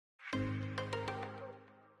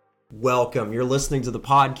welcome. You're listening to the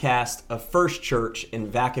podcast of First Church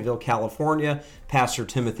in Vacaville, California, Pastor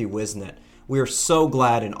Timothy Whiseant. We are so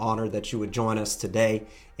glad and honored that you would join us today,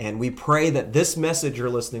 and we pray that this message you're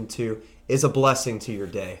listening to is a blessing to your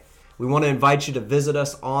day. We want to invite you to visit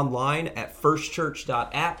us online at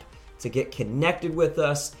firstchurch.app to get connected with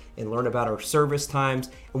us and learn about our service times.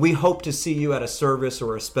 And we hope to see you at a service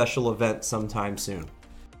or a special event sometime soon.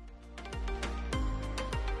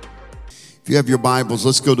 If you have your Bibles,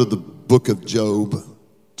 let's go to the book of Job,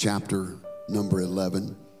 chapter number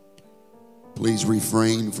 11. Please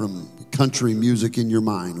refrain from country music in your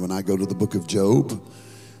mind when I go to the book of Job.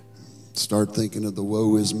 Start thinking of the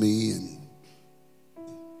woe is me, and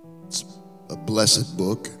it's a blessed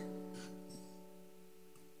book.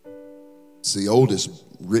 It's the oldest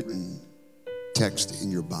written text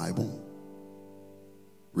in your Bible,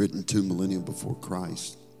 written 2 millennia before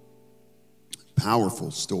Christ. Powerful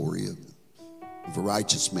story of a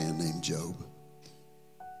righteous man named Job.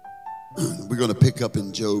 We're going to pick up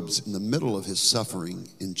in the middle of his suffering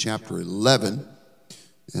in chapter 11.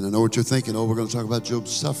 And I know what you're thinking. Oh, we're going to talk about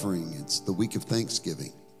Job's suffering. It's the week of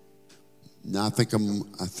Thanksgiving. Now, I think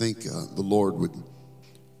the Lord would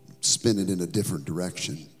spin it in a different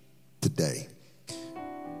direction today.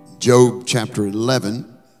 Job chapter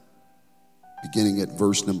 11, beginning at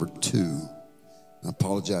verse number 2. I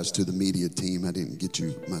apologize to the media team. I didn't get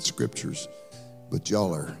you my scriptures. But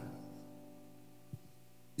y'all are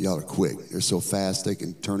quick. They're so fast they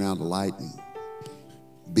can turn out the light and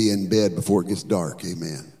be in bed before it gets dark.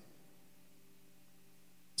 Amen.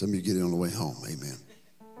 Some of you get it on the way home. Amen.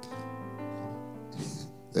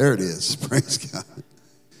 There it is. Praise God.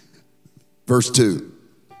 Verse 2.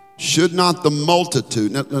 Should not the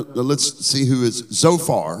multitude... Now let's see who is...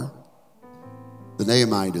 Zophar, the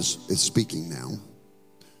Naamite, is speaking now.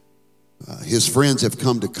 His friends have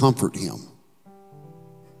come to comfort him.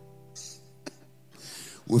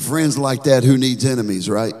 With friends like that, who needs enemies,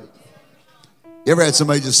 right? You ever had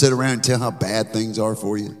somebody just sit around and tell how bad things are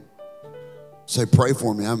for you? Say, pray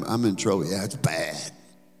for me, I'm in trouble. Yeah, it's bad.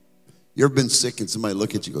 You ever been sick and somebody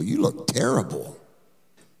look at you and go, you look terrible.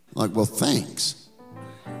 I'm like, well, thanks.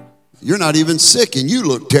 You're not even sick and you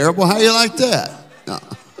look terrible. How you like that? No.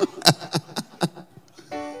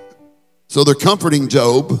 So they're comforting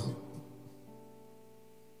Job.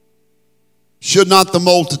 Should not the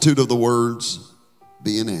multitude of the words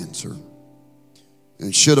be an answer?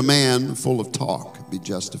 And should a man full of talk be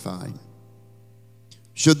justified?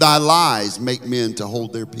 Should thy lies make men to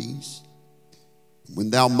hold their peace? When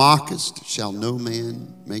thou mockest, shall no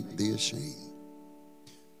man make thee ashamed?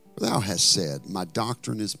 For thou hast said, my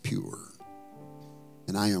doctrine is pure,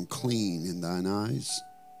 and I am clean in thine eyes.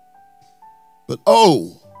 But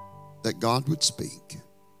oh, that God would speak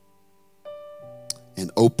and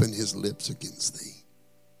open his lips against thee,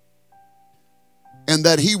 and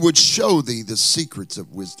that he would show thee the secrets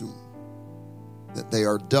of wisdom, that they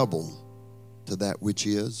are double to that which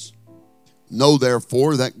is. Know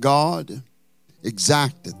therefore that God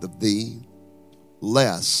exacteth of thee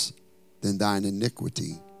less than thine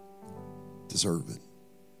iniquity deserveth.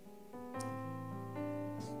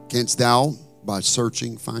 Canst thou by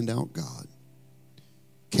searching find out God?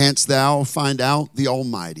 Canst thou find out the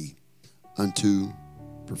Almighty unto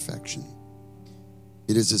perfection?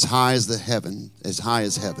 It is as high as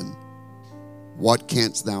heaven. What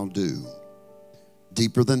canst thou do?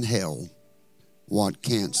 Deeper than hell, what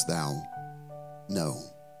canst thou know?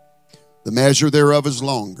 The measure thereof is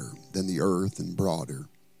longer than the earth and broader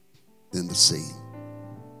than the sea.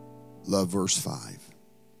 Love verse 5.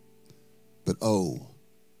 But oh,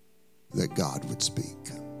 that God would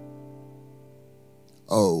speak.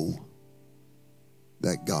 Oh,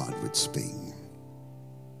 that God would speak.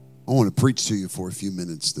 I want to preach to you for a few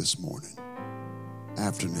minutes this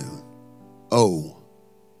afternoon. Oh,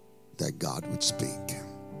 that God would speak.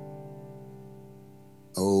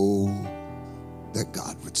 Oh, that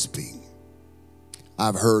God would speak.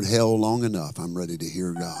 I've heard hell long enough. I'm ready to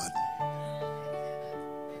hear God.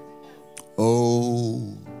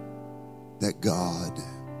 Oh, that God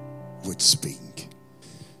would speak.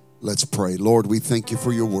 Let's pray. Lord, we thank you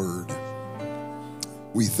for your word.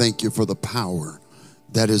 We thank you for the power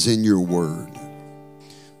that is in your word.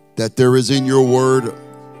 That there is in your word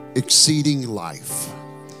exceeding life.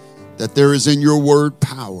 That there is in your word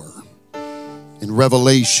power and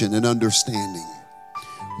revelation and understanding.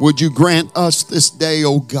 Would you grant us this day,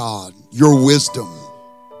 oh God, your wisdom?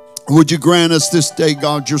 Would you grant us this day,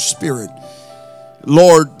 God, your spirit?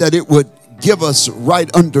 Lord, that it would give us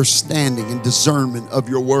right understanding and discernment of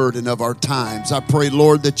your word and of our times. I pray,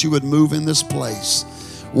 Lord, that you would move in this place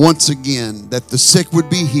once again, that the sick would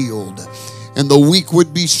be healed, and the weak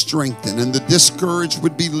would be strengthened, and the discouraged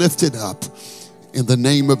would be lifted up. In the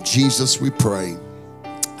name of Jesus we pray.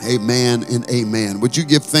 Amen and amen. Would you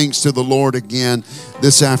give thanks to the Lord again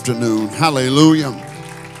this afternoon? Hallelujah.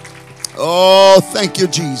 Oh, thank you,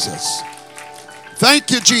 Jesus. Thank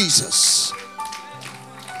you, Jesus.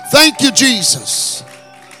 Thank you, Jesus.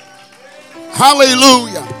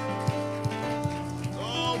 Hallelujah.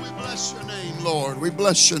 Oh, we bless your name, Lord. We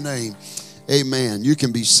bless your name. Amen. You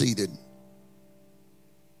can be seated.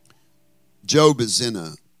 Job is in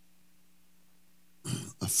a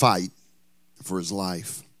fight for his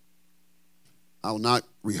life. I'll not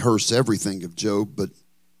rehearse everything of Job, but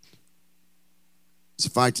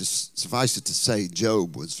suffice it to say,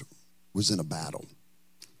 Job was in a battle.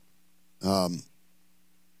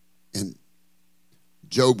 And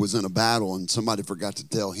Job was in a battle, and somebody forgot to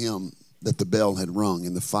tell him that the bell had rung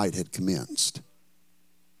and the fight had commenced.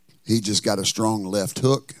 He just got a strong left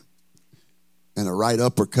hook and a right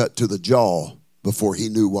uppercut to the jaw before he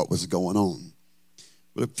knew what was going on.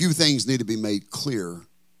 But a few things need to be made clear.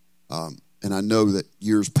 And I know that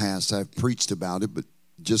years past I've preached about it, but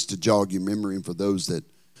just to jog your memory and for those that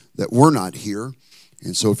were not here.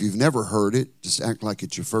 And so if you've never heard it, just act like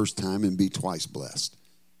it's your first time and be twice blessed.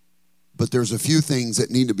 But there's a few things that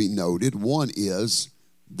need to be noted. One is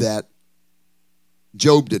that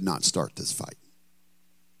Job did not start this fight.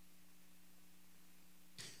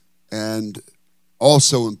 And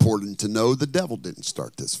also important to know, the devil didn't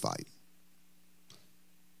start this fight.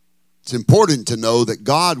 It's important to know that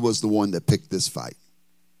God was the one that picked this fight.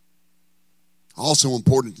 Also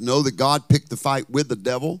important to know that God picked the fight with the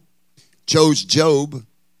devil, chose Job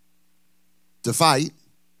to fight,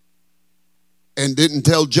 and didn't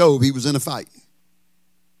tell Job he was in a fight.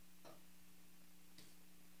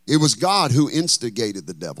 It was God who instigated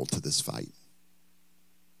the devil to this fight.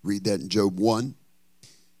 Read that in Job 1.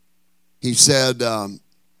 He said to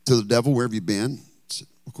the devil, "Where have you been?"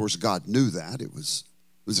 Of course, God knew that. It was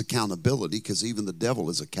accountability, because even the devil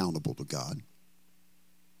is accountable to God.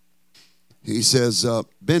 He says,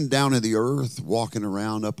 "Been down in the earth, walking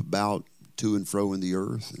around up about to and fro in the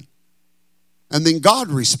earth." And then God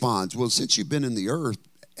responds, "Well, since you've been in the earth,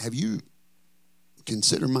 have you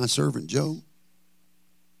considered my servant Job?"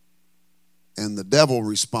 And the devil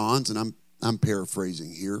responds, and I'm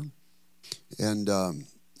paraphrasing here, and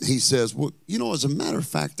he says, "Well, as a matter of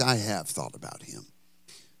fact, I have thought about him.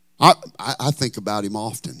 I think about him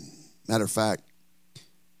often. Matter of fact,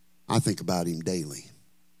 I think about him daily.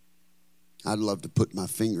 I'd love to put my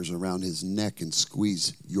fingers around his neck and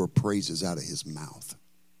squeeze your praises out of his mouth."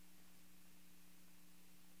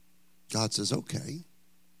 God says, "Okay."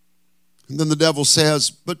 And then the devil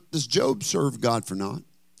says, "But does Job serve God for naught?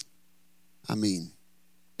 I mean,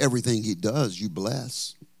 everything he does, you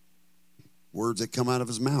bless. Words that come out of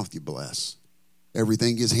his mouth, you bless.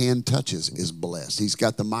 Everything his hand touches is blessed. He's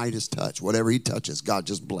got the Midas touch. Whatever he touches, God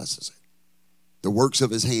just blesses it. The works of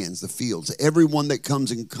his hands, the fields, everyone that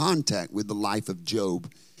comes in contact with the life of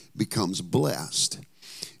Job becomes blessed."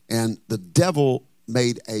 And the devil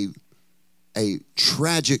made a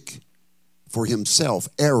tragic, for himself,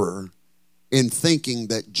 error in thinking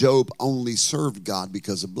that Job only served God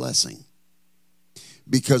because of blessing.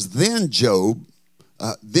 Because then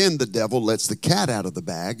then the devil lets the cat out of the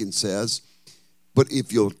bag and says, "But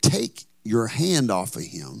if you'll take your hand off of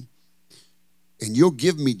him and you'll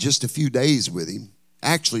give me just a few days with him,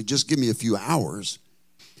 actually just give me a few hours,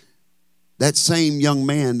 that same young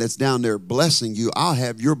man that's down there blessing you, I'll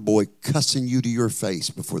have your boy cussing you to your face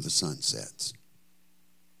before the sun sets."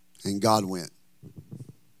 And God went,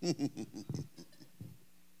 "You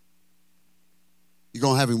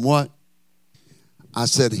gonna have him what?" I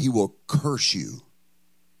said, "He will curse you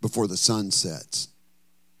before the sun sets."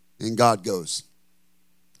 And God goes,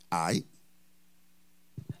 "All right."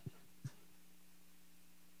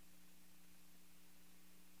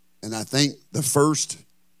 And I think the first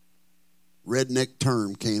redneck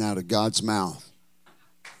term came out of God's mouth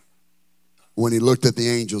when he looked at the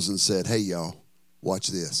angels and said, "Hey, y'all, watch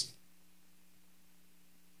this."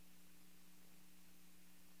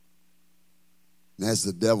 And as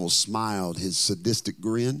the devil smiled his sadistic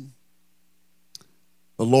grin,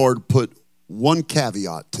 the Lord put one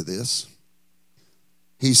caveat to this.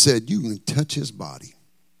 He said, "You can touch his body,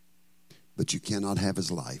 but you cannot have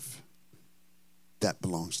his life. That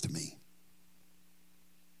belongs to me."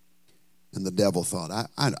 And the devil thought,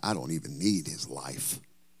 I don't even need his life.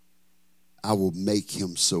 I will make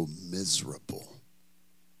him so miserable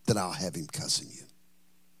that I'll have him cussing you.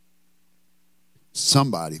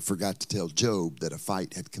 Somebody forgot to tell Job that a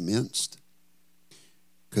fight had commenced.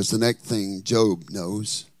 Because the next thing Job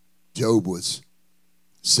knows, Job was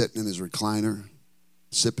sitting in his recliner,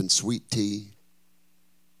 sipping sweet tea,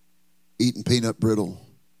 eating peanut brittle.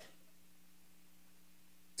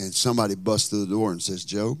 And somebody busts through the door and says,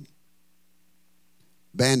 Job,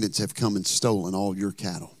 bandits have come and stolen all your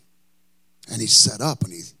cattle. And he's set up,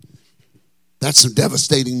 and that's some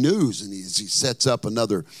devastating news. And he sets up,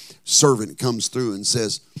 another servant comes through and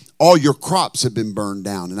says, all your crops have been burned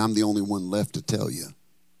down, and I'm the only one left to tell you.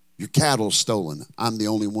 Your cattle stolen. I'm the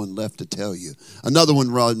only one left to tell you. Another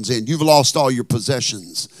one runs in. You've lost all your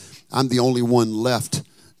possessions. I'm the only one left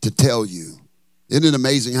to tell you. Isn't it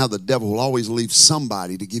amazing how the devil will always leave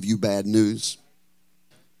somebody to give you bad news?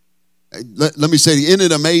 Let me say to you, isn't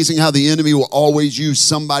it amazing how the enemy will always use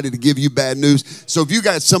somebody to give you bad news? So if you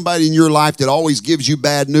got somebody in your life that always gives you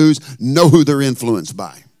bad news, know who they're influenced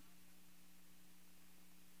by.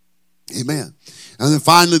 Amen. And then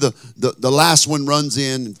finally, the last one runs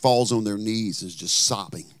in and falls on their knees, is just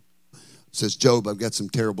sobbing. Says, Job, I've got some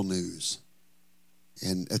terrible news.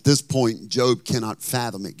 And at this point, Job cannot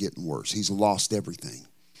fathom it getting worse. He's lost everything.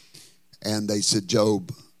 And they said,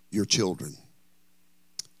 Job, your children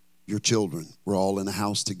were all in a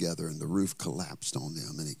house together, and the roof collapsed on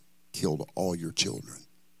them, and it killed all your children.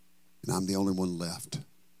 And I'm the only one left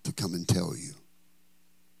to come and tell you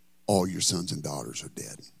all your sons and daughters are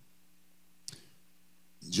dead.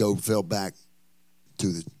 Job fell back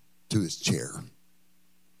to his chair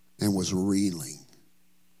and was reeling,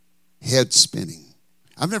 head spinning.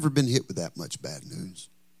 I've never been hit with that much bad news.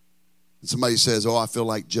 And somebody says, oh, I feel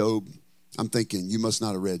like Job. I'm thinking, you must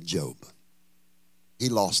not have read Job. He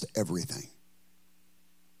lost everything.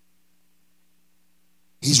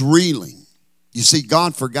 He's reeling. You see,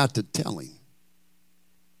 God forgot to tell him,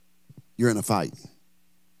 you're in a fight.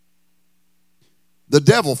 The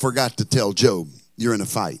devil forgot to tell Job, you're in a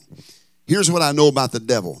fight. Here's what I know about the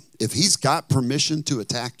devil. If he's got permission to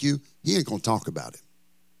attack you, he ain't going to talk about it.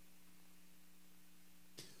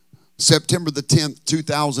 September the 10th,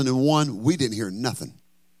 2001, we didn't hear nothing.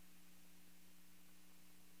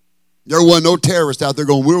 There wasn't no terrorist out there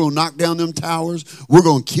going, we're going to knock down them towers. We're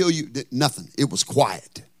going to kill you. Nothing. It was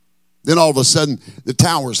quiet. Then all of a sudden, the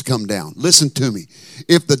towers come down. Listen to me.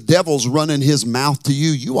 If the devil's running his mouth to you,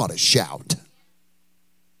 you ought to shout.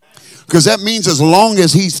 Because that means as long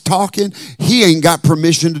as he's talking, he ain't got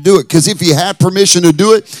permission to do it. Because if he had permission to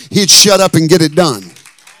do it, he'd shut up and get it done.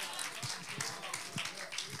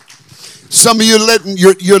 Some of you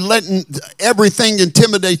you're letting everything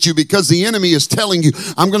intimidate you because the enemy is telling you,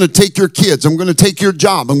 I'm going to take your kids. I'm going to take your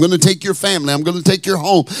job. I'm going to take your family. I'm going to take your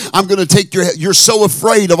home. I'm going to take you're so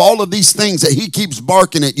afraid of all of these things that he keeps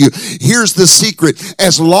barking at you. Here's the secret.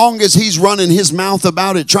 As long as he's running his mouth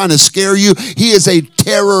about it, trying to scare you, he is a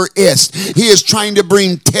terrorist. He is trying to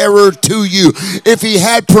bring terror to you. If he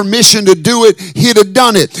had permission to do it, he'd have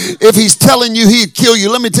done it. If he's telling you he'd kill you,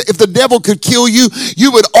 let me tell you, if the devil could kill you,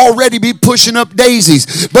 you would already be pushing up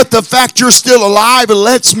daisies. But the fact you're still alive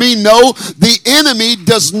lets me know the enemy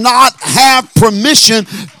does not have permission.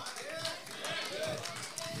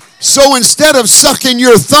 So instead of sucking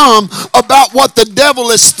your thumb about what the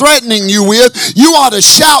devil is threatening you with, you ought to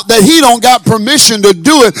shout that he don't got permission to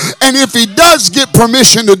do it. And if he does get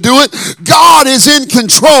permission to do it, God is in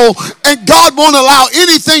control, and God won't allow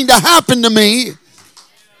anything to happen to me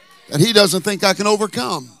that he doesn't think I can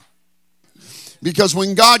overcome. Because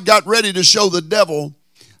when God got ready to show the devil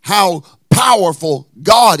how powerful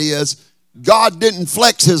God is, God didn't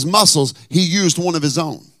flex his muscles. He used one of his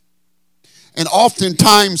own. And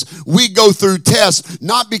oftentimes we go through tests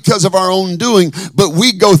not because of our own doing, but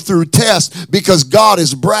we go through tests because God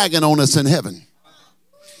is bragging on us in heaven.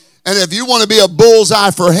 And if you want to be a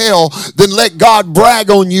bullseye for hell, then let God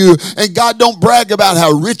brag on you. And God don't brag about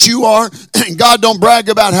how rich you are. And God don't brag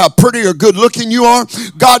about how pretty or good looking you are.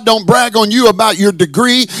 God don't brag on you about your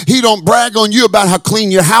degree. He don't brag on you about how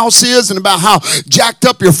clean your house is and about how jacked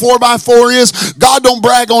up your 4x4 is. God don't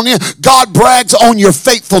brag on you. God brags on your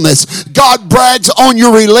faithfulness. God brags on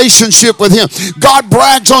your relationship with him. God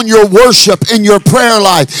brags on your worship and your prayer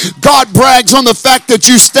life. God brags on the fact that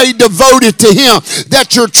you stay devoted to him,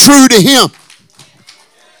 that you're true to him.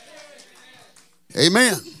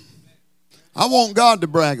 Amen. I want God to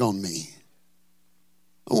brag on me.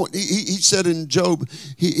 He said in Job,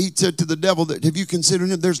 he said to the devil, that have you considered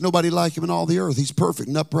him? There's nobody like him in all the earth. He's perfect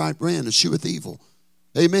and upright man, escheweth evil.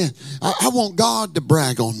 Amen. I want God to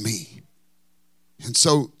brag on me. And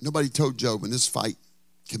so nobody told Job when this fight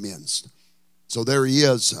commenced. So there he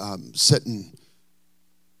is, sitting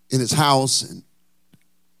in his house, and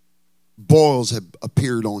boils had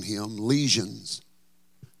appeared on him, lesions,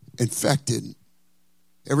 infected.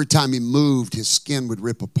 Every time he moved, his skin would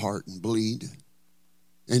rip apart and bleed.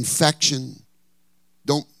 Infection.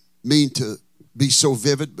 Don't mean to be so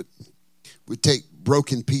vivid, but we take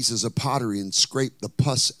broken pieces of pottery and scrape the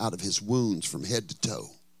pus out of his wounds from head to toe.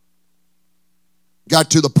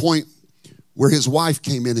 Got to the point where his wife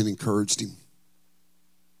came in and encouraged him.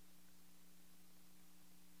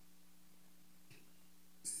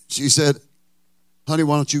 She said, honey,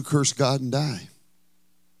 why don't you curse God and die?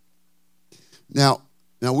 Now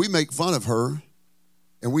we make fun of her,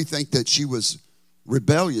 and we think that she was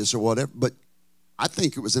rebellious or whatever, but I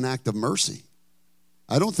think it was an act of mercy.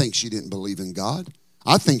 I don't think she didn't believe in God.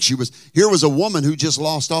 I think here was a woman who just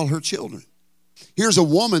lost all her children. Here's a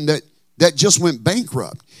woman that just went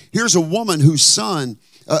bankrupt. Here's a woman whose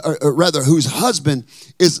whose husband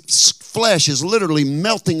flesh is literally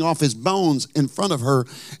melting off his bones in front of her,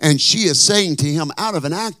 and she is saying to him, out of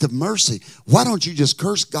an act of mercy, why don't you just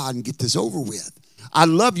curse God and get this over with? I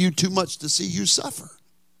love you too much to see you suffer.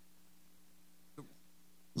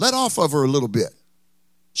 Let off of her a little bit.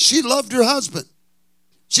 She loved her husband.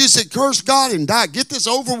 She said, curse God and die. Get this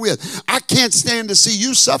over with. I can't stand to see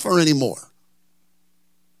you suffer anymore.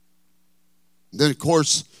 Then, of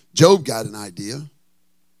course, Job got an idea.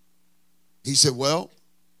 He said, well,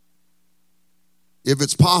 if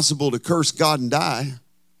it's possible to curse God and die,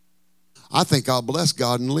 I think I'll bless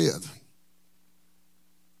God and live.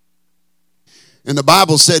 And the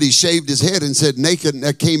Bible said he shaved his head and said, naked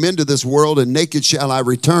I came into this world and naked shall I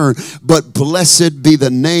return. But blessed be the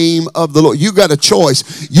name of the Lord. You got a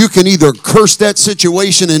choice. You can either curse that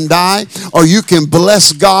situation and die, or you can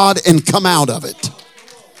bless God and come out of it.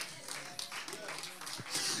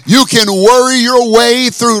 You can worry your way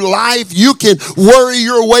through life. You can worry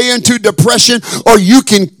your way into depression, or you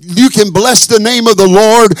can bless the name of the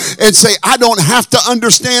Lord and say, I don't have to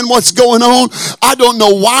understand what's going on. I don't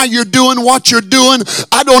know why you're doing what you're doing.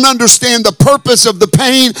 I don't understand the purpose of the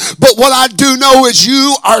pain, but what I do know is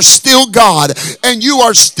you are still God, and you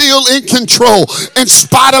are still in control in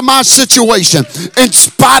spite of my situation, in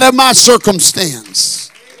spite of my circumstance.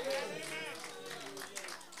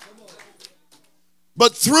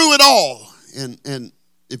 But through it all, and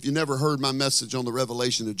if you never heard my message on the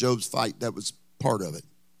revelation of Job's fight, that was part of it.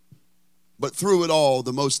 But through it all,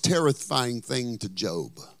 the most terrifying thing to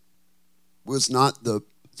Job was not the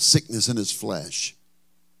sickness in his flesh,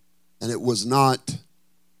 and it was not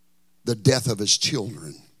the death of his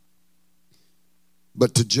children.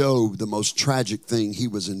 But to Job, the most tragic thing he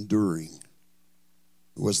was enduring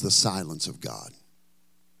was the silence of God.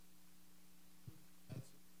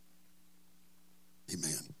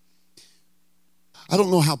 Amen. I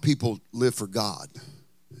don't know how people live for God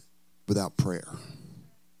without prayer.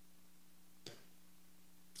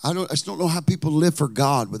 I just don't know how people live for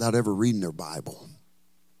God without ever reading their Bible.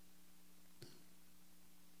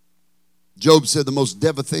 Job said the most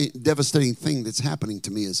devastating thing that's happening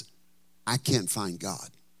to me is I can't find God.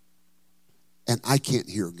 And I can't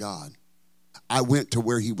hear God. I went to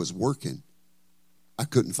where he was working. I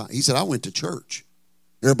couldn't find. He said, I went to church.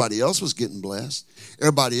 Everybody else was getting blessed.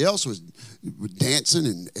 Everybody else was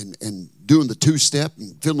dancing and doing the two-step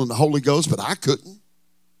and feeling the Holy Ghost, but I couldn't.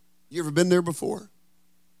 You ever been there before?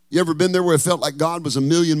 You ever been there where it felt like God was a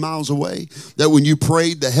million miles away? That when you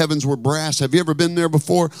prayed, the heavens were brass? Have you ever been there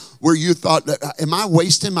before where you thought, am I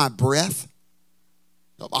wasting my breath?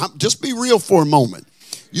 Just be real for a moment.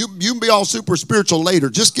 You can be all super spiritual later.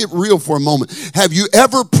 Just get real for a moment. Have you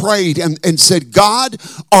ever prayed and said, God,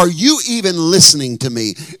 are you even listening to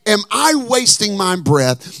me? Am I wasting my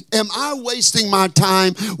breath? Am I wasting my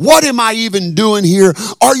time? What am I even doing here?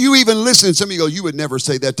 Are you even listening? Some of you go, you would never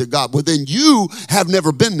say that to God. Well, then you have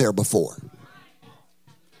never been there before.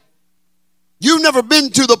 You've never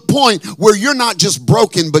been to the point where you're not just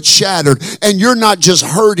broken but shattered, and you're not just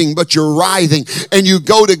hurting but you're writhing, and you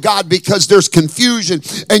go to God because there's confusion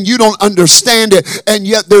and you don't understand it, and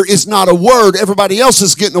yet there is not a word. Everybody else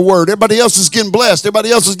is getting a word. Everybody else is getting blessed.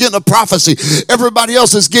 Everybody else is getting a prophecy. Everybody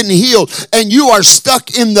else is getting healed, and you are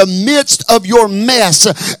stuck in the midst of your mess,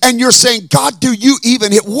 and you're saying, God, do you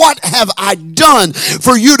even, what have I done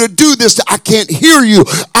for you to do this? I can't hear you.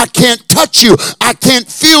 I can't touch you. I can't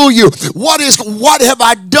feel you. What have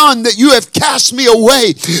I done that you have cast me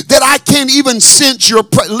away, that I can't even sense your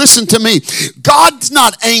listen to me. God's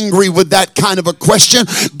not angry with that kind of a question.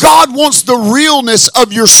 God wants the realness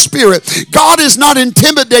of your spirit. God is not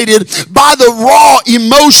intimidated by the raw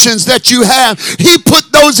emotions that you have. He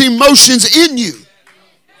put those emotions in you.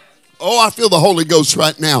 Oh, I feel the Holy Ghost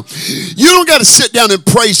right now. You don't got to sit down and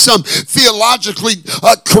pray some theologically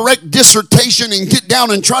correct dissertation and get down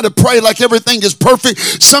and try to pray like everything is perfect.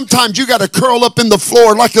 Sometimes you got to curl up in the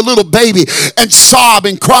floor like a little baby and sob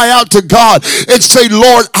and cry out to God and say,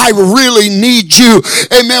 Lord, I really need you.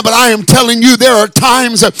 Amen. But I am telling you, there are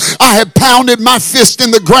times I have pounded my fist in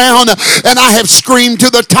the ground and I have screamed to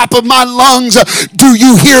the top of my lungs, do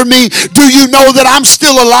you hear me? Do you know that I'm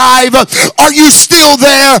still alive? Are you still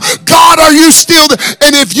there? God, are you still there?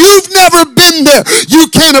 And if you've never been there, you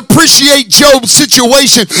can't appreciate Job's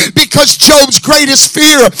situation, because Job's greatest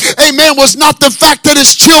fear, amen, was not the fact that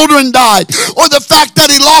his children died or the fact that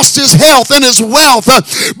he lost his health and his wealth,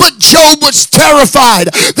 but Job was terrified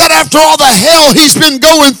that after all the hell he's been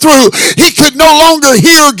going through, he could no longer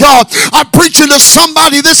hear God. I'm preaching to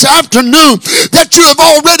somebody this afternoon that you have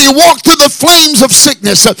already walked through the flames of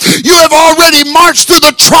sickness. You have already marched through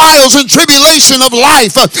the trials and tribulation of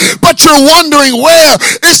life, but you're wondering, where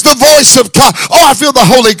is the voice of God? Oh, I feel the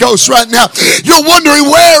Holy Ghost right now. You're wondering,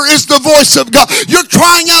 where is the voice of God? You're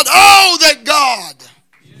crying out, oh,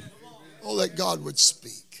 that God would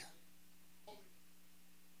speak.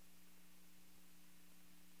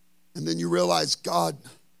 And then you realize God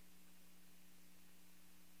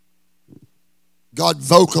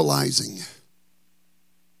vocalizing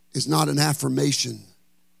is not an affirmation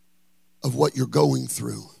of what you're going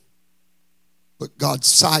through, but God's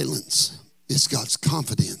silence is God's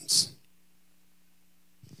confidence.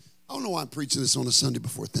 I don't know why I'm preaching this on a Sunday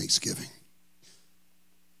before Thanksgiving,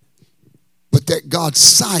 but that God's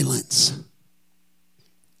silence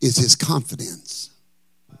is his confidence.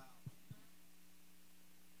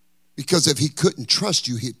 Because if he couldn't trust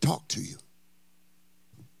you, he'd talk to you.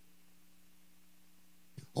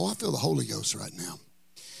 Oh, I feel the Holy Ghost right now.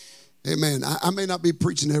 Amen. I may not be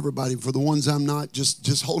preaching to everybody. For the ones I'm not,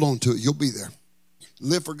 just hold on to it. You'll be there.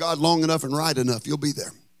 Live for God long enough and right enough, you'll be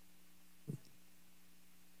there.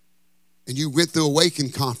 And you went through Awaken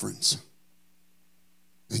Conference,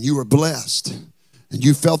 and you were blessed, and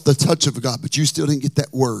you felt the touch of God, but you still didn't get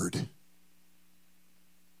that word.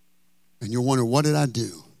 And you're wondering, what did I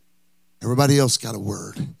do? Everybody else got a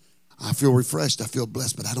word. I feel refreshed, I feel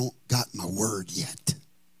blessed, but I don't got my word yet.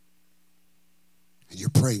 And you're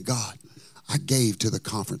praying, God, I gave to the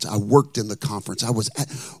conference. I worked in the conference.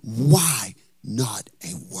 Why not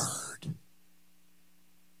a word?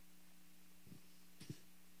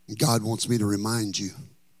 And God wants me to remind you,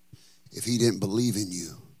 if he didn't believe in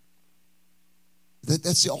you,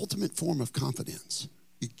 that's the ultimate form of confidence.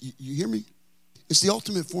 You hear me? It's the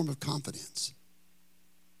ultimate form of confidence.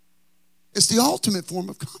 It's the ultimate form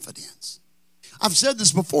of confidence. I've said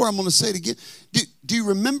this before. I'm going to say it again. Do you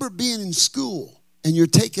remember being in school and you're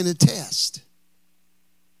taking a test?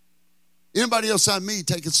 Anybody else on me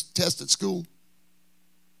take a test at school?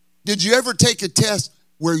 Did you ever take a test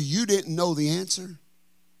where you didn't know the answer?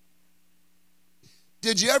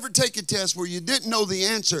 Did you ever take a test where you didn't know the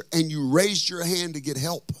answer and you raised your hand to get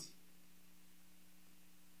help?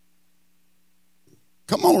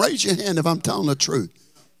 Come on, raise your hand if I'm telling the truth.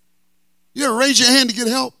 You ever raise your hand to get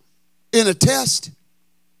help in a test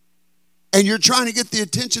and you're trying to get the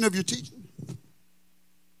attention of your teacher?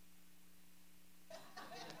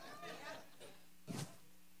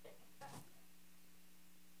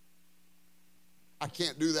 I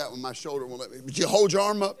can't do that when my shoulder won't let me. But you hold your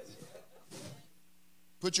arm up.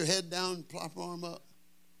 Put your head down, plop your arm up.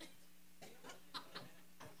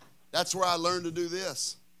 That's where I learned to do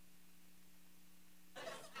this.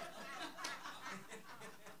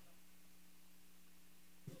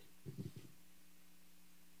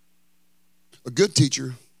 A good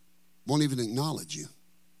teacher won't even acknowledge you.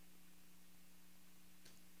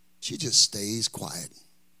 She just stays quiet.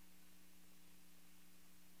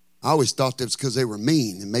 I always thought that was because they were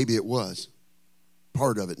mean, and maybe it was.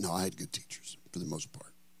 Part of it, no, I had good teachers for the most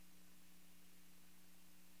part.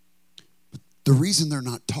 But the reason they're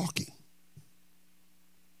not talking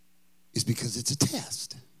is because it's a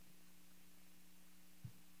test.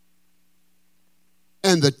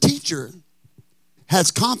 And the teacher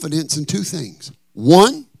has confidence in two things.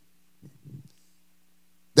 One,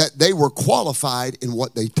 that they were qualified in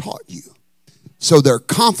what they taught you. So they're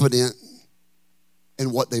confident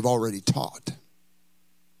in what they've already taught.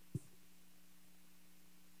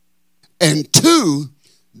 And two,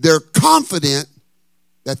 they're confident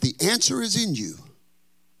that the answer is in you.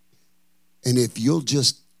 And if you'll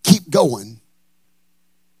just keep going,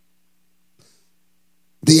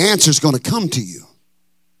 the answer's going to come to you,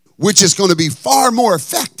 which is going to be far more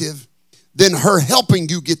effective than her helping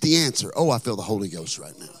you get the answer. Oh, I feel the Holy Ghost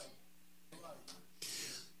right now.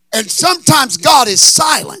 And sometimes God is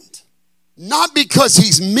silent, Not because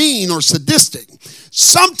he's mean or sadistic.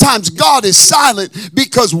 Sometimes God is silent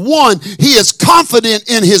because, one, he is confident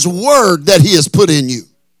in his word that he has put in you.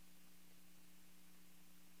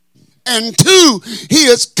 And two, he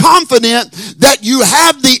is confident that you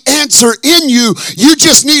have the answer in you. You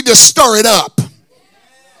just need to stir it up.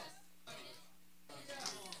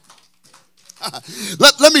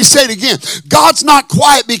 Let me say it again. God's not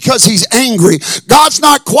quiet because he's angry. God's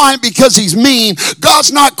not quiet because he's mean.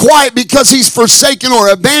 God's not quiet because he's forsaken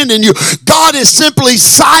or abandoned you. God is simply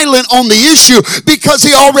silent on the issue because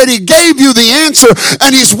he already gave you the answer,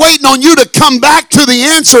 and he's waiting on you to come back to the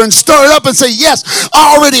answer and stir it up and say, yes,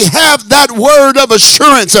 I already have that word of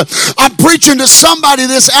assurance. I'm preaching to somebody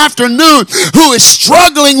this afternoon who is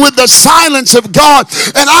struggling with the silence of God,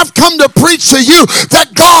 and I've come to preach to you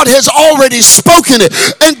that God has already spoken it,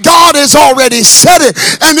 and God has already said it,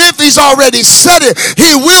 and if he's already said it,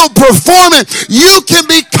 he will perform it. You can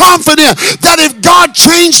be confident that if God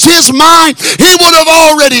changed his mind, he would have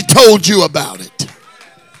already told you about it.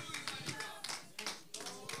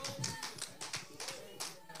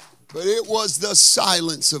 But it was the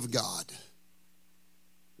silence of God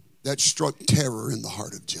that struck terror in the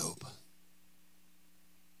heart of Job.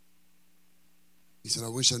 He said, I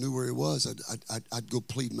wish I knew where he was. I'd go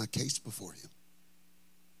plead my case before him.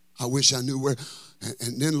 I wish I knew where.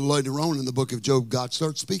 And then later on in the book of Job, God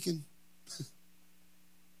starts speaking.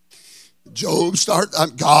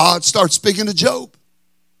 God starts speaking to Job.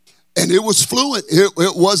 And it was fluent. It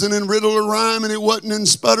wasn't in riddle or rhyme, and it wasn't in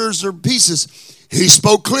sputters or pieces. He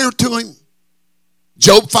spoke clear to him.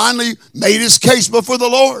 Job finally made his case before the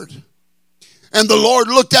Lord. And the Lord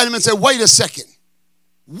looked at him and said, wait a second.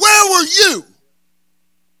 Where were you?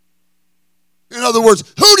 In other words,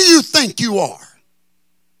 who do you think you are?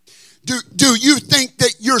 Do you think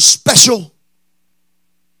that you're special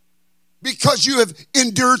because you have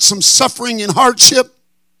endured some suffering and hardship?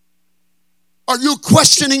 Are you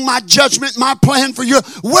questioning my judgment, my plan for you?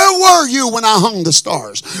 Where were you when I hung the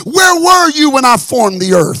stars? Where were you when I formed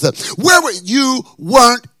the earth? You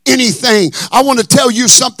weren't anything. I want to tell you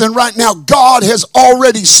something right now. God has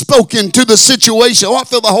already spoken to the situation. Oh, I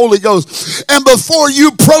feel the Holy Ghost. And before you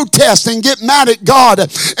protest and get mad at God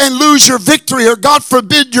and lose your victory, or God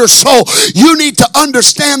forbid your soul, you need to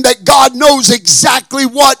understand that God knows exactly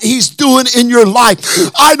what he's doing in your life.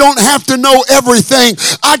 I don't have to know everything.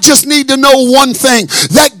 I just need to know one thing,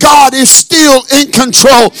 that God is still in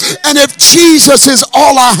control. And if Jesus is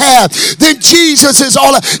all I have, then Jesus is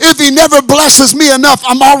all if he never blesses me enough,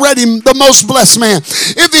 I'm already the most blessed man.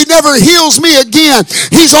 If he never heals me again,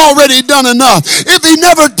 he's already done enough. If he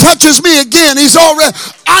never touches me again, he's already.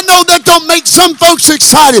 I know that don't make some folks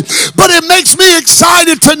excited, but it makes me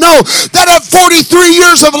excited to know that at 43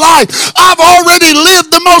 years of life, I've already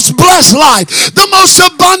lived the most blessed life, the most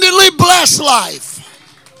abundantly blessed life.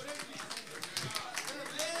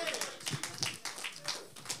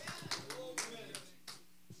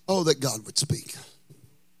 Oh, that God would speak.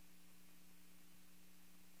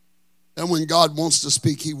 And when God wants to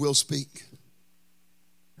speak, he will speak.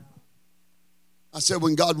 I said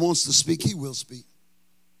when God wants to speak, he will speak.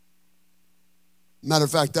 Matter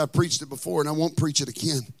of fact, I preached it before and I won't preach it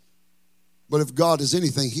again. But if God is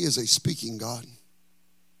anything, he is a speaking God.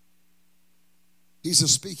 He's a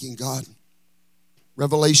speaking God.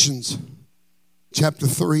 Revelations chapter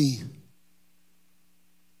 3.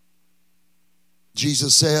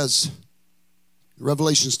 Jesus says,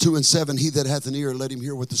 Revelations 2:7, he that hath an ear, let him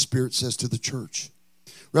hear what the Spirit says to the church.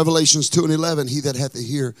 Revelations 2:11, he that hath an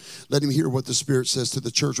ear, let him hear what the Spirit says to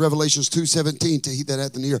the church. Revelations 2:17, to he that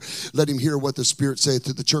hath an ear, let him hear what the Spirit saith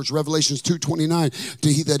to the church. Revelations 2:29,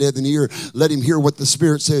 to he that hath an ear, let him hear what the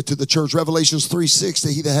Spirit saith to the church. Revelations 3:6,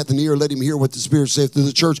 to he that hath an ear, let him hear what the Spirit saith to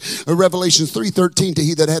the church. Revelations 3:13, to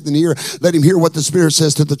he that hath an ear, let him hear what the Spirit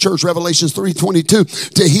says to the church. Revelations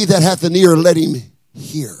 3:22, to he that hath an ear, let him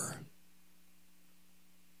hear.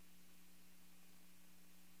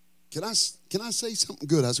 Can I say something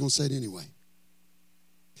good? I was going to say it anyway.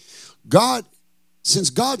 God, since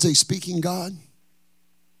God's a speaking God,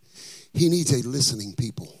 he needs a listening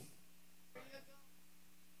people.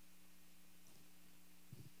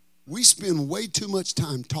 We spend way too much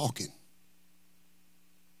time talking.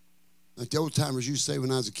 Like the old timers used to say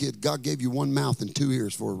when I was a kid, God gave you one mouth and two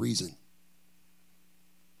ears for a reason.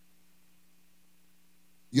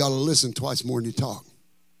 You ought to listen twice more than you talk.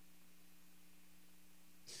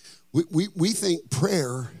 We think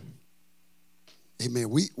prayer, amen,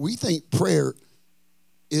 we think prayer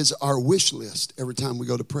is our wish list every time we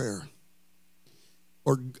go to prayer.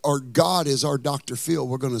 Or God is our Dr. Phil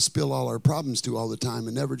we're going to spill all our problems to all the time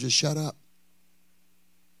and never just shut up.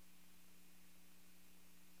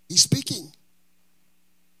 He's speaking.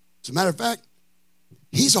 a matter of fact,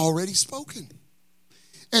 he's already spoken.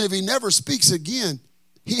 And if he never speaks again,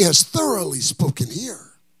 he has thoroughly spoken here.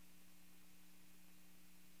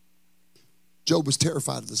 Job was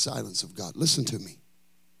terrified of the silence of God. Listen to me.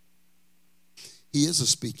 He is a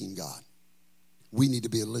speaking God. We need to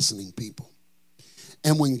be a listening people.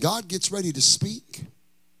 And when God gets ready to speak,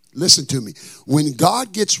 listen to me. When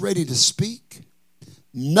God gets ready to speak,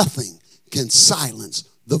 nothing can silence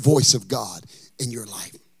the voice of God in your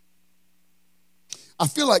life. I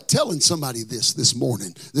feel like telling somebody this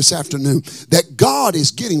morning, this afternoon, that God is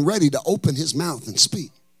getting ready to open his mouth and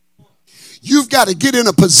speak. You've got to get in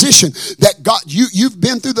a position that God, you've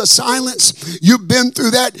been through the silence. You've been through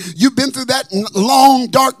that long,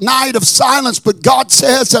 dark night of silence. But God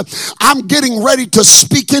says, I'm getting ready to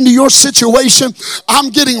speak into your situation. I'm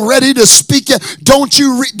getting ready to speak it. Don't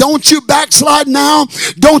you backslide now.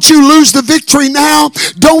 Don't you lose the victory now.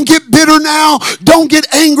 Don't get bitter now. Don't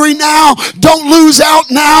get angry now. Don't lose out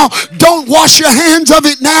now. Don't wash your hands of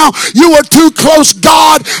it now. You are too close.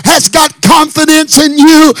 God has got confidence in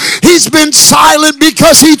you. He's been silent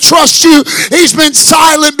because he trusts you. He's been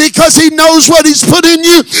silent because he knows what he's put in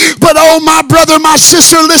you. But oh, my brother, my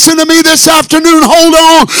sister, listen to me this afternoon. Hold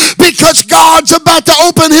on, because God's about to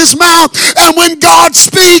open his mouth, and when God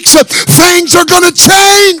speaks, things are going to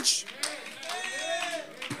change.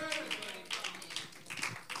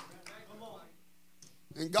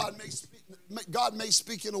 And God may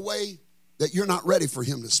speak in a way that you're not ready for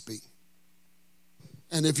him to speak.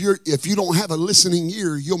 And if you don't have a listening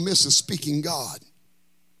ear, you'll miss a speaking God.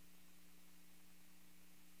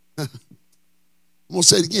 I'm going to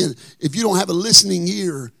say it again. If you don't have a listening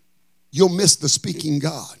ear, you'll miss the speaking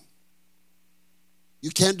God. You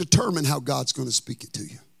can't determine how God's going to speak it to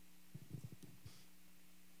you.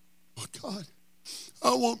 Oh, God,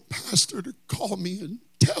 I want Pastor to call me and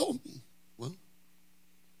tell me. Well,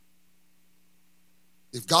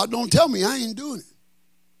 if God don't tell me, I ain't doing it.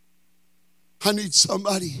 I need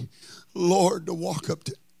somebody, Lord, to walk up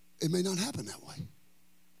to. It may not happen that way.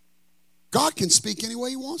 God can speak any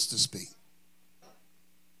way he wants to speak.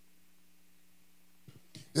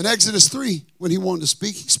 In Exodus 3, when he wanted to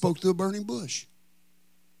speak, he spoke through a burning bush.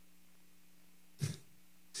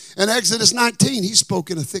 In Exodus 19, he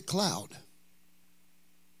spoke in a thick cloud.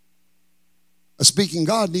 A speaking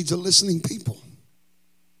God needs a listening people.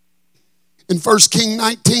 In 1 Kings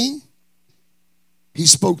 19, he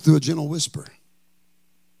spoke through a gentle whisper.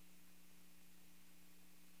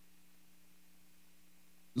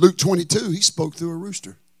 Luke 22, he spoke through a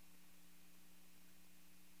rooster.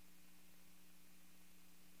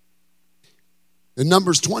 In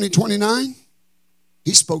Numbers 20:29,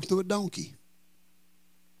 he spoke through a donkey.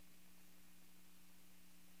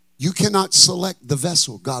 You cannot select the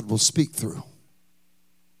vessel God will speak through.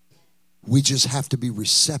 We just have to be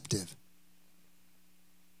receptive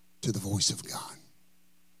to the voice of God.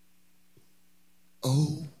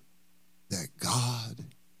 Oh, that God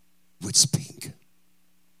would speak.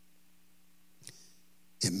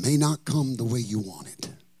 It may not come the way you want it.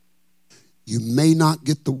 You may not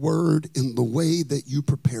get the word in the way that you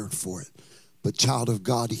prepared for it. But child of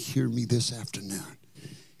God, hear me this afternoon.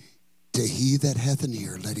 To he that hath an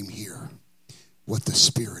ear, let him hear what the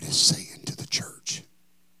Spirit is saying to the church.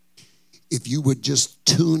 If you would just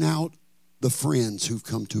tune out the friends who've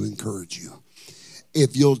come to encourage you.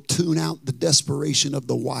 If you'll tune out the desperation of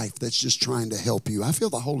the wife that's just trying to help you. I feel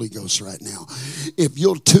the Holy Ghost right now. If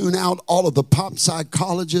you'll tune out all of the pop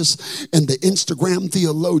psychologists and the Instagram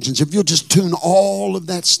theologians, if you'll just tune all of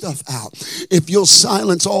that stuff out, if you'll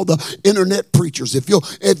silence all the internet preachers, if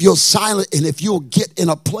you'll silence, and if you'll get in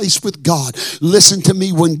a place with God, listen to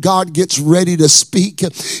me, when God gets ready to speak,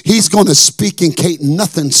 he's going to speak and can't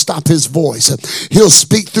nothing stop his voice. He'll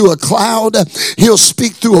speak through a cloud. He'll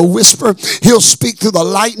speak through a whisper. He'll speak through the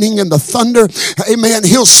lightning and the thunder. Amen.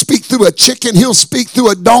 He'll speak through a chicken. He'll speak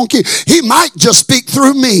through a donkey. He might just speak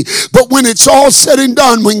through me. But when it's all said and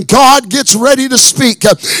done, when God gets ready to speak,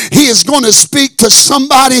 he is going to speak to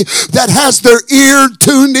somebody that has their ear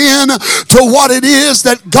tuned in to what it is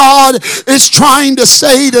that God is trying to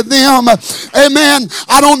say to them. Amen.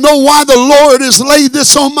 I don't know why the Lord has laid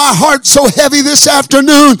this on my heart so heavy this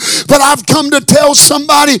afternoon, but I've come to tell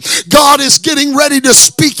somebody God is getting ready to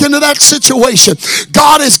speak into that situation.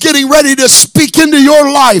 God is getting ready to speak into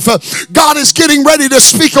your life. God is getting ready to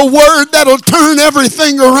speak a word that'll turn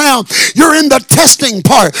everything around. You're in the testing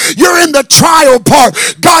part. You're in the trial part.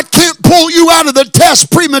 God can't pull you out of the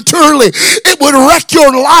test prematurely. It would wreck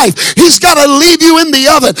your life. He's got to leave you in the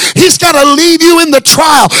oven. He's got to leave you in the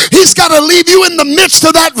trial. He's got to leave you in the midst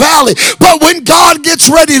of that valley. But when God gets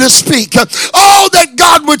ready to speak, oh, that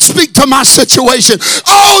God would speak to my situation.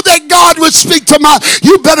 Oh, that God would speak to my,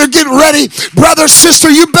 you better get ready. Brother, sister,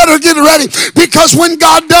 you better get ready. Because when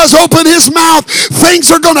God does open his mouth,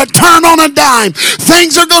 things are going to turn on a dime.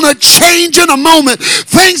 Things are going to change in a moment.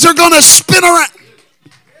 Things are going to spin around.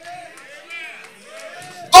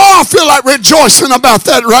 Oh, I feel like rejoicing about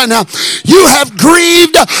that right now. You have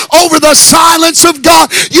grieved over the silence of God.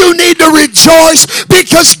 You need to rejoice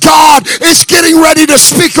because God is getting ready to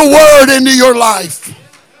speak a word into your life.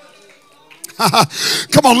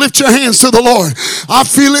 Come on, lift your hands to the Lord. I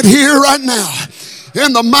feel it here right now.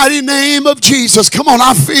 In the mighty name of Jesus. Come on,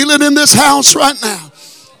 I feel it in this house right now.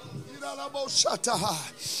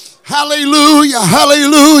 Hallelujah,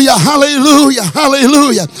 hallelujah, hallelujah,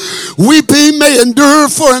 hallelujah. Weeping may endure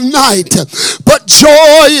for a night, but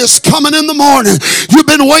joy is coming in the morning. You've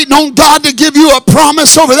been waiting on God to give you a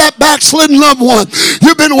promise over that backslidden loved one.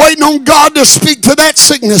 You've been waiting on God to speak to that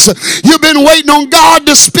sickness. You've been waiting on God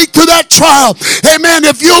to speak to that trial. Amen.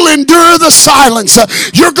 If you'll endure the silence,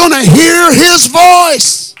 you're going to hear his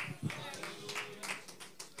voice.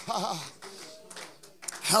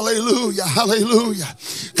 Hallelujah, hallelujah.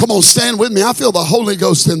 Come on, stand with me. I feel the Holy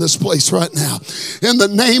Ghost in this place right now. In the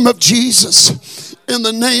name of Jesus. In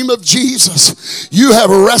the name of Jesus, you have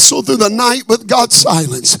wrestled through the night with God's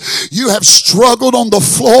silence. You have struggled on the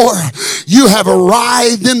floor. You have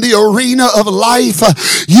arrived in the arena of life.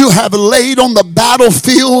 You have laid on the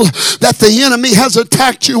battlefield that the enemy has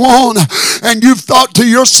attacked you on. And you've thought to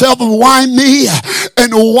yourself, why me?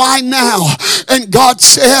 And why now? And God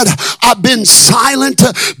said, I've been silent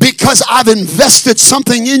because I've invested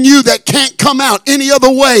something in you that can't come out any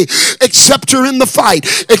other way except you're in the fight,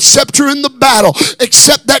 except you're in the battle,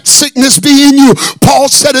 except that sickness be in you. Paul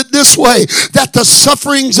said it this way, that the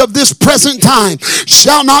sufferings of this present time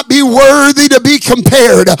shall not be worthy to be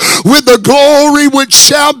compared with the glory which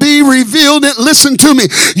shall be revealed. And listen to me,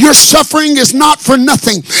 your suffering is not for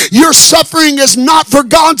nothing. Your suffering is not for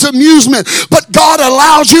God's amusement, but God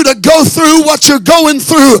allows you to go through what you're going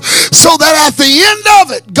through so that at the end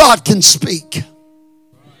of it, God can speak.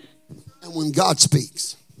 And when God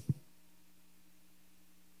speaks,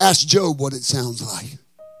 ask Job what it sounds like.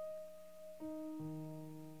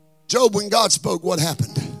 Job, when God spoke, what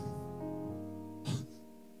happened?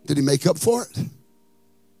 Did he make up for it?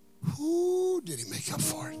 Who did he make up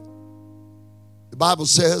for it? The Bible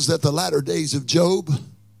says that the latter days of Job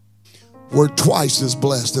were twice as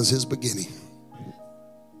blessed as his beginning.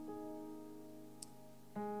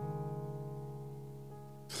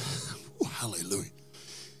 Hallelujah.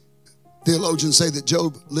 Theologians say that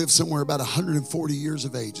Job lived somewhere about 140 years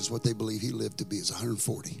of age is what they believe he lived to be, is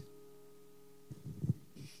 140.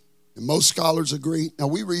 And most scholars agree. Now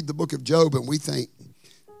we read the book of Job and we think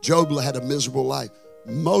Job had a miserable life.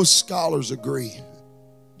 Most scholars agree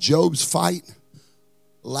Job's fight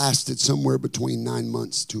lasted somewhere between 9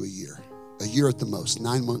 months to a year at the most,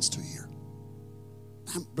 9 months to a year.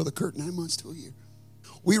 Brother Kurt, 9 months to a year.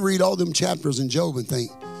 We read all them chapters in Job and think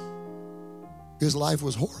his life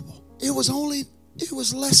was horrible. It was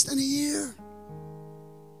less than a year.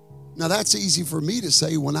 Now that's easy for me to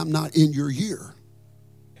say when I'm not in your year.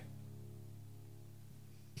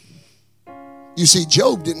 You see,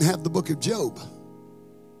 Job didn't have the book of Job.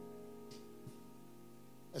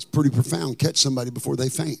 That's pretty profound. Catch somebody before they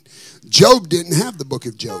faint. Job didn't have the book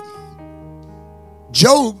of Job.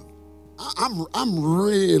 Job, I'm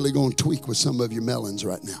really going to tweak with some of your melons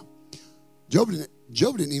right now. Job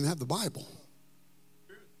didn't even have the Bible.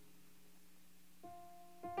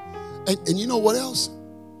 And you know what else?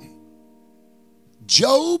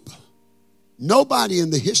 Job, nobody in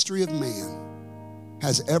the history of man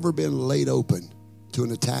has ever been laid open to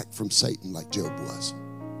an attack from Satan like Job was.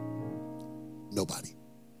 Nobody.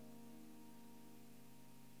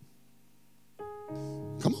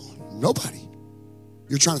 Come on, nobody.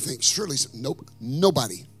 You're trying to think, surely,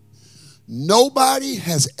 nobody. Nobody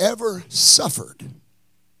has ever suffered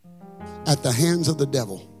at the hands of the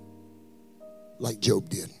devil like Job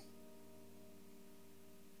did.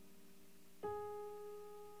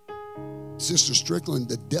 Sister Strickland,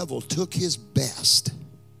 the devil took his best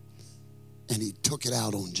and he took it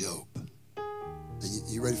out on Job. And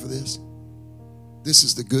you ready for this? This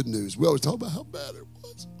is the good news. We always talk about how bad it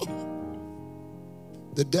was.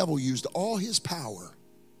 The devil used all his power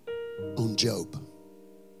on Job.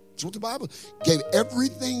 That's what the Bible gave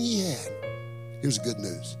everything he had. Here's the good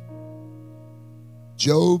news.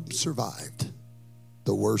 Job survived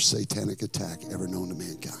the worst satanic attack ever known to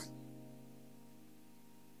mankind.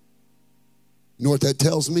 You know what that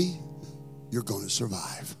tells me? You're going to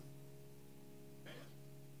survive.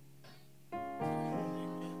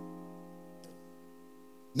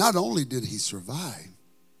 Not only did he survived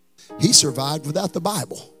without the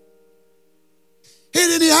Bible. He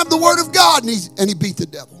didn't even have the Word of God, and he beat the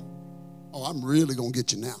devil. Oh, I'm really going to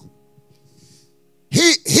get you now.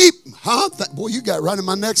 Boy, you got right in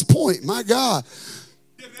my next point. My God.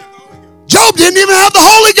 Job didn't even have the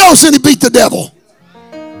Holy Ghost, and he beat the devil.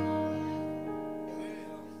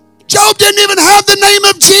 Job didn't even have the name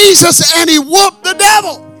of Jesus, and he whooped the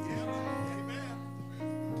devil.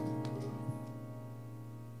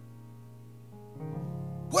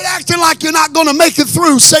 Quit acting like you're not going to make it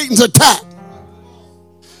through Satan's attack.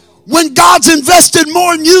 When God's invested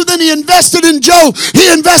more in you than he invested in Job, he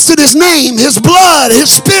invested his name, his blood, his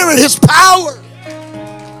spirit, his power.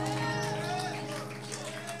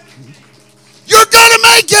 You're going to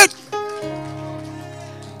make it.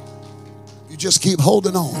 You just keep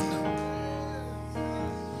holding on.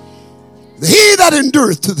 He that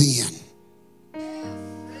endureth to the end,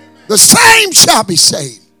 the same shall be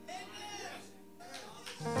saved.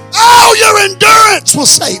 Oh, your endurance will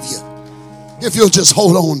save you if you'll just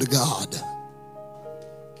hold on to God.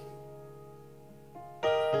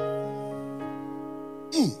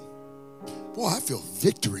 Boy, I feel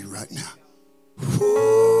victory right now.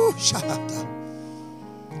 Whoo,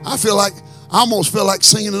 I almost feel like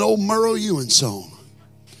singing an old Merle Ewan song.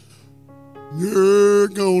 You're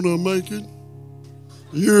gonna make it.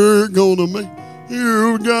 You're gonna make it.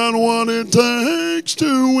 You've got what it takes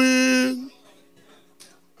to win.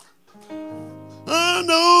 I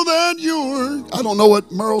know that I don't know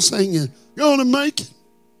what Merle's singing. Gonna make it.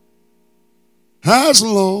 As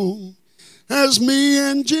long as me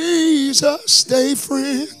and Jesus stay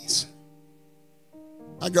friends.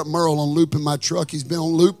 I got Merle on loop in my truck. He's been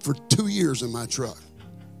on loop for 2 years in my truck.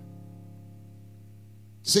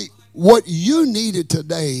 See, what you needed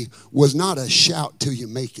today was not a shout till you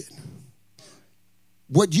make it.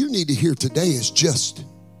 What you need to hear today is just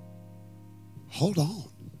hold on.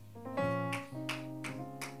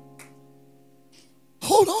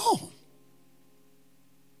 Hold on.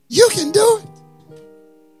 You can do it.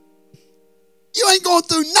 You ain't going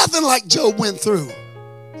through nothing like Job went through.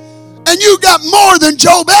 And you got more than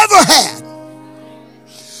Job ever had.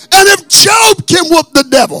 And if Job can whoop the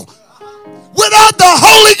devil without the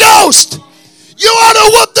Holy Ghost, you ought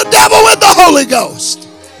to whoop the devil with the Holy Ghost.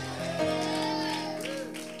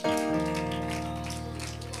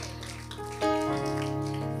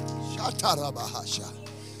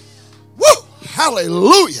 Woo!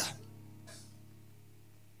 Hallelujah.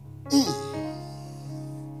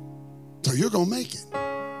 So you're going to make it.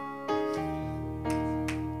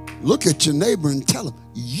 Look at your neighbor and tell him,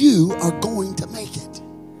 you are going to make it.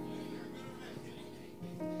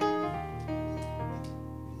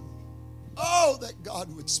 Oh, that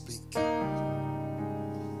God would speak.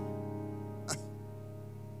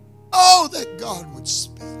 Oh, that God would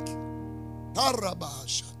speak.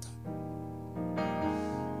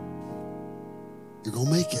 You're going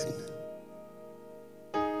to make it.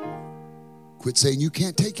 Quit saying you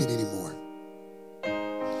can't take it anymore.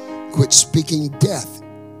 Quit speaking death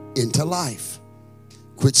into life.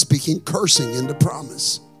 Quit speaking cursing into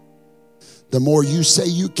promise. The more you say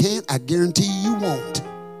you can't, I guarantee you won't.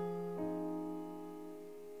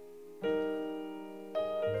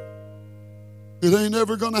 It ain't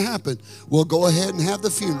ever going to happen. Well, go ahead and have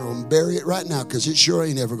the funeral and bury it right now, because it sure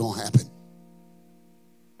ain't ever going to happen.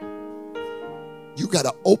 You got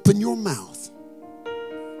to open your mouth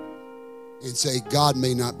and say, God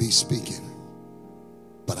may not be speaking,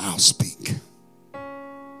 but I'll speak.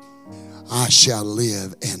 I shall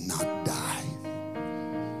live and not die.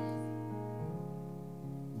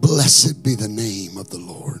 Blessed be the name of the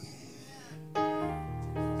Lord.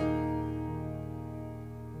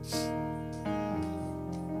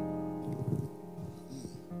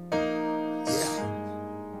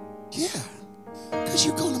 Yeah, because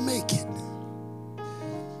you're going to make it.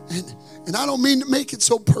 And I don't mean to make it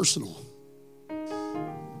so personal,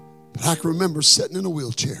 but I can remember sitting in a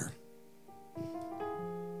wheelchair,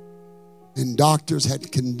 and doctors had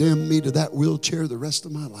condemned me to that wheelchair the rest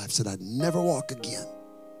of my life, said I'd never walk again.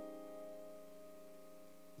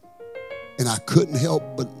 And I couldn't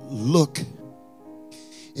help but look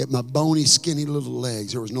at my bony, skinny little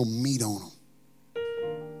legs. There was no meat on them.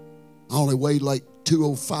 I only weighed like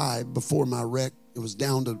 205 before my wreck. It was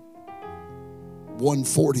down to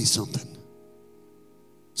 140 something.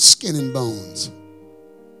 Skin and bones.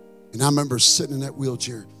 And I remember sitting in that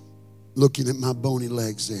wheelchair looking at my bony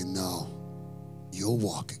legs saying, no, you'll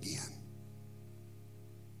walk again.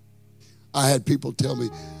 I had people tell me,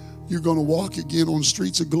 you're going to walk again on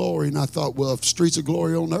streets of glory. And I thought, well, if streets of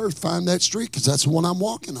glory on earth, find that street because that's the one I'm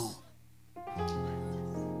walking on.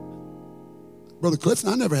 Brother Clifton,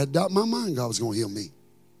 I never had doubt in my mind God was going to heal me.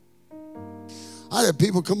 I had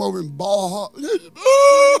people come over and bawl.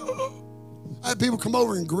 I had people come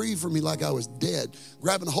over and grieve for me like I was dead,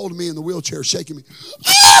 grabbing a hold of me in the wheelchair, shaking me.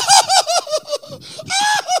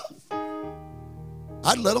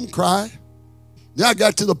 I'd let them cry. Then I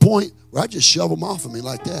got to the point where I just shove them off of me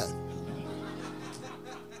like that.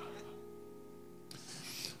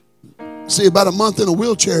 See, about a month in a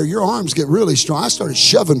wheelchair, your arms get really strong. I started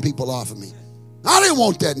shoving people off of me. I didn't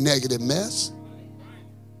want that negative mess.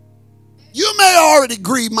 You may already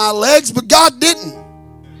grieve my legs, but God didn't.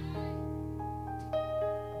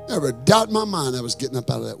 Never a doubt in my mind I was getting up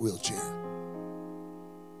out of that wheelchair.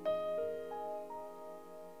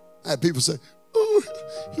 I had people say, oh,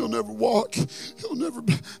 he'll never walk. He'll never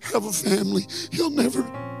have a family. He'll never.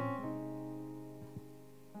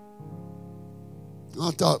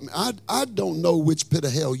 I thought, I don't know which pit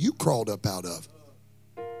of hell you crawled up out of.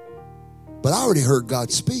 But I already heard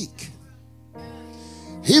God speak.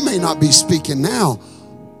 He may not be speaking now.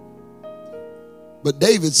 But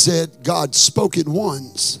David said, God spoke it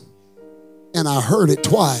once, and I heard it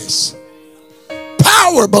twice.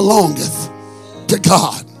 Power belongeth to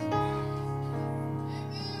God.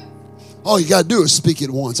 All you got to do is speak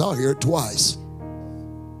it once. I'll hear it twice.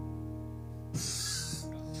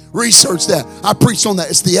 Research that. I preached on that.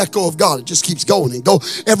 It's the echo of God. It just keeps going and go.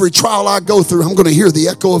 Every trial I go through, I'm going to hear the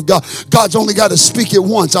echo of God. God's only got to speak it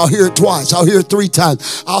once. I'll hear it twice. I'll hear it 3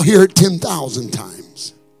 times. I'll hear it 10,000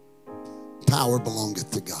 times. Power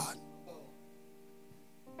belongeth to God.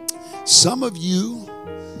 Some of you,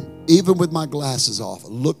 even with my glasses off,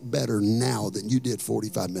 look better now than you did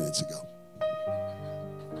 45 minutes ago.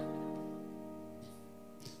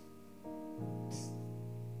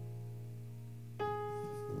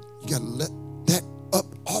 You got to let that up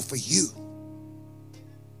off of you.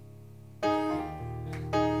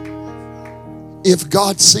 If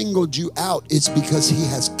God singled you out, it's because he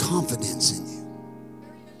has confidence in you.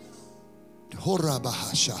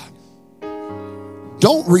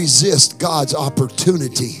 Don't resist God's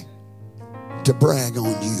opportunity to brag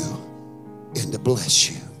on you and to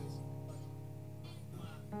bless you.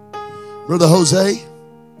 Brother Jose,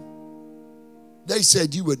 they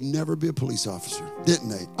said you would never be a police officer, didn't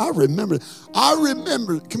they? I remember,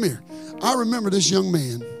 come here. I remember this young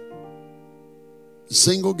man, a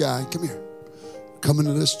single guy, come here, coming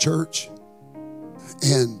to this church,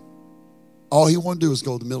 and all he wanted to do was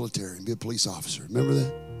go to the military and be a police officer. Remember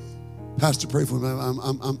that? Pastor, pray for him.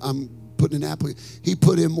 I'm putting in he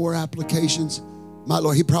put in more applications. My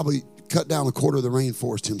Lord, he probably cut down a quarter of the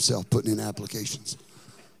rainforest himself putting in applications.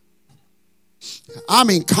 I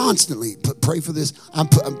mean, constantly pray for this.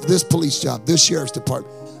 This police job, this sheriff's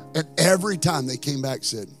department. And every time they came back and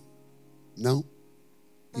said, no,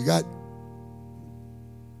 you got.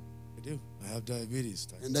 I do. I have diabetes.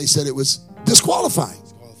 And they said it was disqualifying.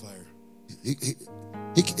 Disqualifier.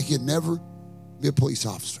 He could never be a police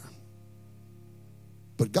officer.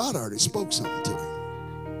 But God already spoke something to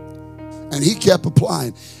him. And he kept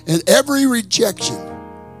applying. And every rejection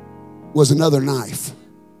was another knife.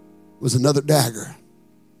 Was another dagger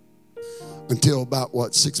until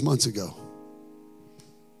about 6 months ago.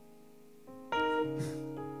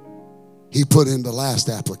 He put in the last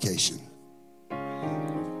application.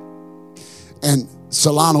 And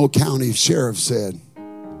Solano County Sheriff said,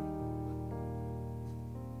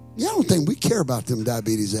 yeah, I don't think we care about them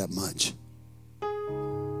diabetes that much.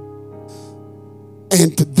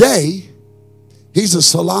 And today, he's a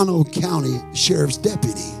Solano County Sheriff's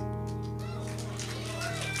deputy.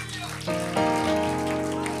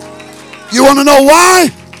 You want to know why?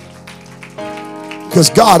 Because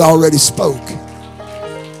God already spoke.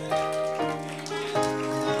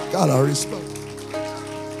 God already spoke.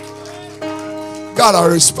 God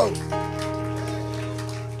already spoke.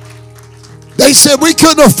 They said we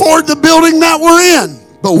couldn't afford the building that we're in,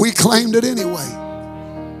 but we claimed it anyway.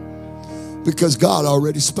 Because God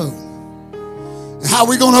already spoke. And how are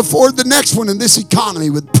we going to afford the next one in this economy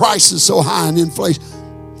with prices so high and inflation?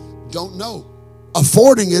 Don't know.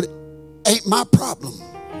 Affording it ain't my problem.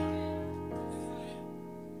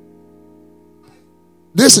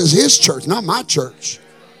 This is his church, not my church.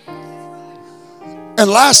 And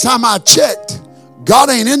last time I checked,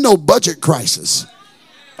 God ain't in no budget crisis.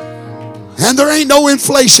 And there ain't no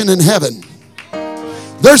inflation in heaven.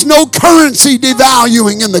 There's no currency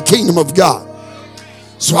devaluing in the kingdom of God.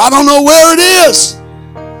 So I don't know where it is,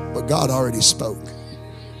 but God already spoke.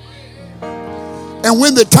 And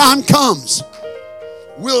when the time comes,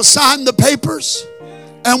 we'll sign the papers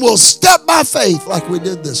and we'll step by faith like we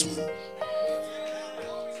did this one.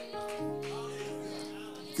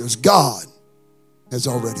 Because God has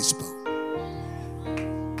already spoken.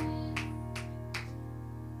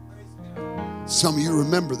 Some of you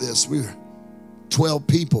remember this. We were 12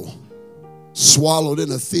 people swallowed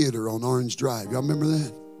in a theater on Orange Drive. Y'all remember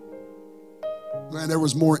that? Man, there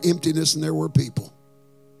was more emptiness than there were people.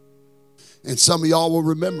 And some of y'all will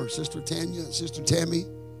remember, Sister Tanya, Sister Tammy.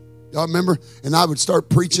 Y'all remember? And I would start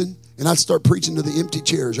preaching, and I'd start preaching to the empty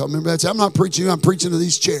chairs. Y'all remember that? I'm not preaching to you, I'm preaching to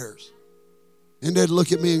these chairs. And they'd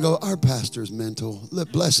look at me and go, our pastor's mental.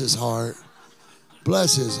 Bless his heart.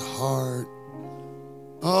 Bless his heart.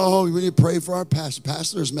 Oh, we need to pray for our pastor.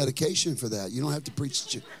 Pastor, there's medication for that. You don't have to preach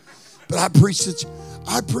to you. But I preached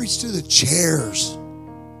to the chairs.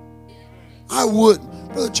 I would.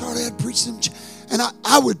 Brother Charlie, I'd preach to them. And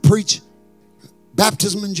I would preach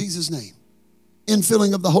baptism in Jesus' name.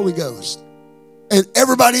 Infilling of the Holy Ghost. And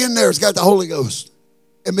everybody in there has got the Holy Ghost.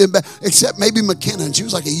 Except maybe McKenna, and she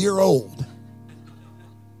was like a year old.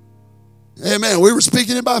 Amen. We were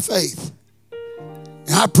speaking it by faith.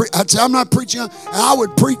 And I'd say, I'm not preaching. And I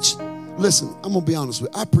would preach. Listen, I'm going to be honest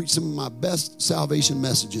with you. I preached some of my best salvation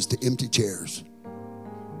messages to empty chairs.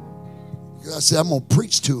 I said, I'm going to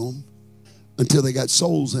preach to them until they got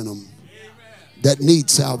souls in them that need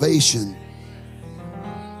salvation.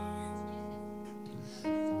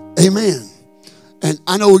 Amen. And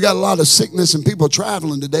I know we got a lot of sickness and people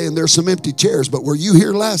traveling today, and there's some empty chairs. But were you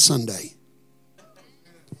here last Sunday?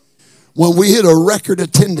 When we hit a record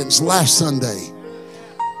attendance last Sunday,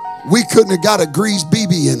 we couldn't have got a greased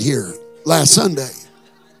BB in here last Sunday.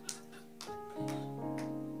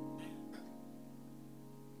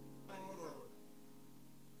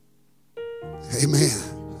 Amen.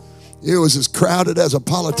 It was as crowded as a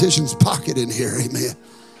politician's pocket in here. Amen.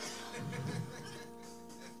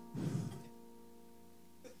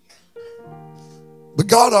 But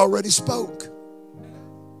God already spoke.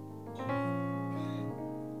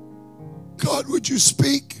 God, would you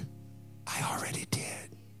speak? I already did.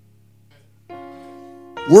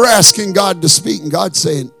 We're asking God to speak, and God's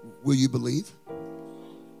saying, will you believe?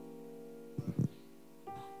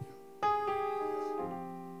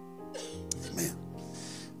 Amen.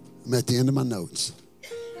 I'm at the end of my notes.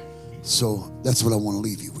 So that's what I want to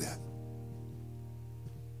leave you with.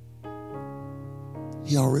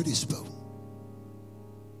 He already spoke.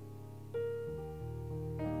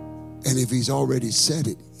 And if he's already said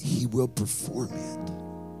it, he will perform it.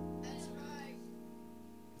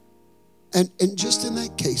 And just in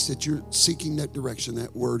that case that you're seeking that direction,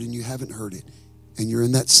 that word, and you haven't heard it, and you're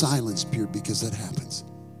in that silence period because that happens,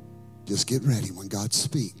 just get ready. When God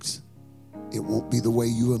speaks, it won't be the way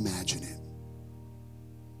you imagine it.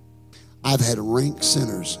 I've had rank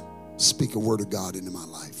sinners speak a word of God into my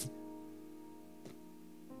life.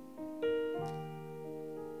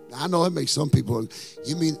 I know that makes some people,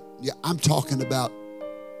 you mean, yeah, I'm talking about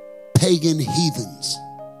pagan heathens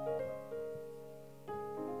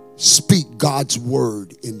speak God's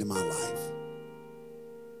word into my life.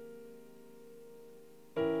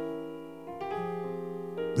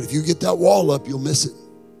 But if you get that wall up, you'll miss it.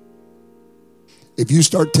 If you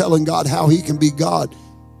start telling God how he can be God,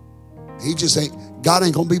 God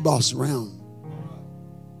ain't going to be bossed around.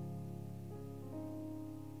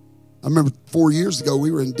 I remember 4 years ago,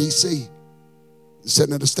 we were in D.C.,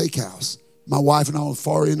 sitting at a steakhouse. My wife and I on the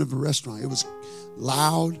far end of the restaurant. It was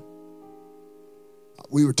loud.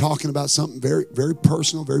 We were talking about something very, very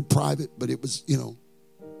personal, very private, but it was,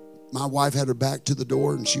 my wife had her back to the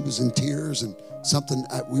door and she was in tears and something,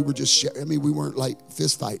 we were just, we weren't like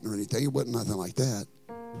fist fighting or anything. It wasn't nothing like that.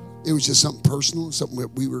 It was just something personal, something that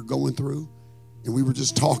we were going through, and we were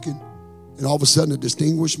just talking. And all of a sudden, a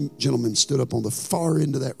distinguished gentleman stood up on the far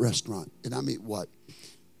end of that restaurant. And I mean,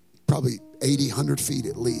 probably 80, 100 feet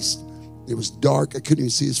at least. It was dark. I couldn't even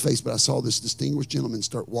see his face, but I saw this distinguished gentleman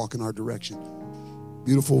start walking our direction.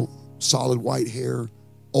 Beautiful, solid white hair.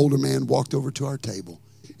 Older man walked over to our table.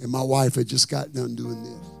 And my wife had just got done doing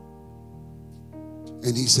this.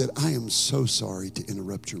 And he said, I am so sorry to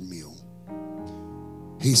interrupt your meal.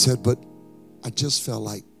 He said, but I just felt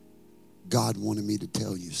like God wanted me to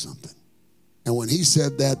tell you something. And when he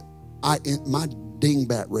said that, my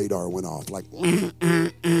dingbat radar went off like,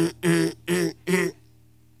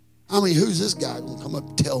 I mean, who's this guy going to come up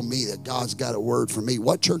and tell me that God's got a word for me?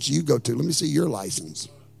 What church do you go to? Let me see your license.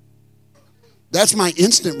 That's my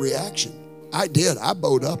instant reaction. I did. I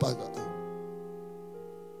bowed up. I thought,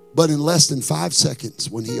 But in less than 5 seconds,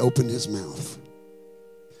 when he opened his mouth,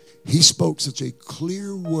 he spoke such a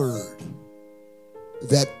clear word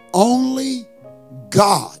that only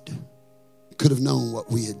God could have known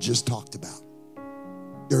what we had just talked about.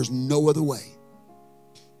 There's no other way.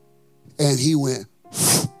 And he went,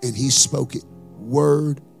 and he spoke it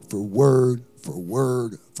word for word for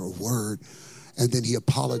word for word. And then he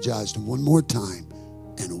apologized one more time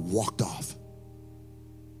and walked off.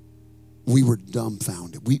 We were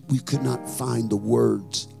dumbfounded. We could not find the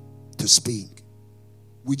words to speak.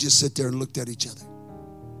 We just sit there and looked at each other.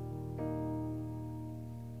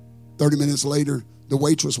 30 minutes later, the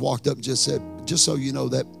waitress walked up and just said, just so you know,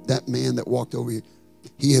 that man that walked over here,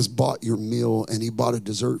 he has bought your meal and he bought a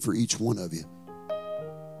dessert for each one of you.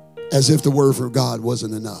 As if the word from God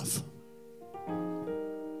wasn't enough.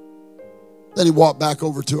 Then he walked back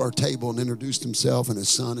over to our table and introduced himself and his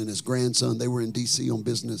son and his grandson. They were in D.C. on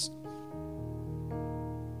business.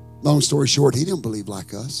 Long story short, he didn't believe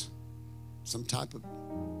like us. Some type of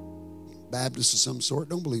Baptist of some sort,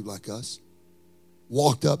 don't believe like us.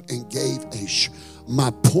 Walked up and gave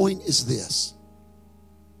my point is this.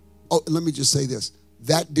 Oh, let me just say this.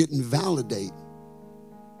 That didn't validate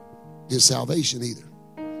his salvation either.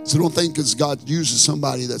 So don't think because God uses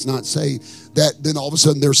somebody that's not saved, that then all of a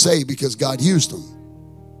sudden they're saved because God used them.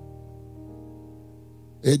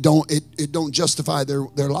 It don't justify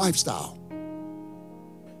their lifestyle.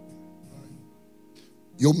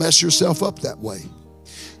 You'll mess yourself up that way.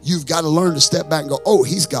 You've got to learn to step back and go, oh,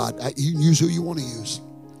 he's God. You can use who you want to use.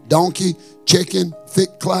 Donkey, chicken,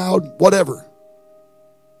 thick cloud, whatever.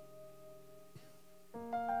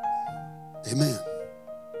 Amen.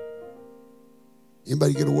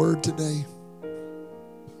 Anybody get a word today?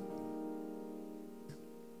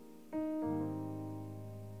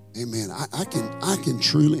 Amen. I can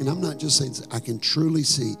truly, and I'm not just saying this, I can truly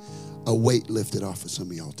see a weight lifted off of some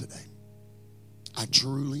of y'all today. I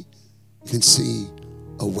truly can see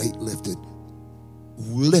a weight lifted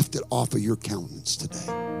off of your countenance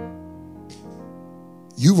today.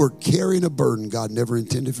 You were carrying a burden God never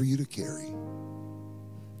intended for you to carry.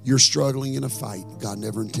 You're struggling in a fight God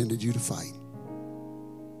never intended you to fight.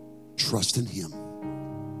 Trust in Him.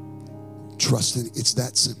 It's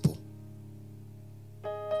that simple.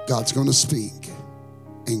 God's going to speak,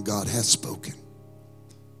 and God has spoken.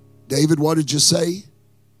 David, what did you say?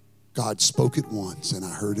 God spoke it once, and I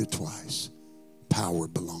heard it twice. Power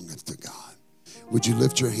belongeth to God. Would you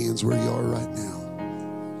lift your hands where you are right now?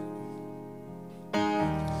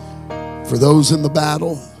 For those in the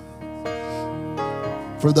battle,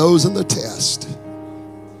 for those in the test,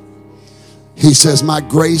 He says, my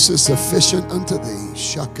grace is sufficient unto thee.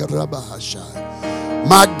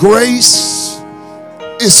 My grace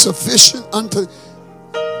is sufficient unto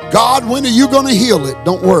God. When are you going to heal it?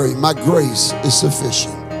 Don't worry. My grace is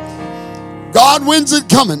sufficient. God, when's it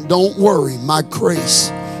coming? Don't worry. My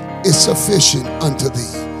grace is sufficient unto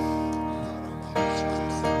thee.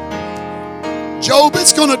 Job,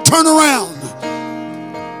 it's going to turn around.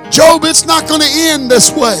 Job, it's not going to end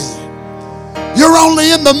this way. You're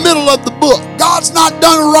only in the middle of the book. God's not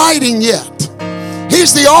done writing yet.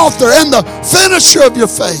 He's the author and the finisher of your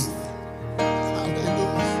faith.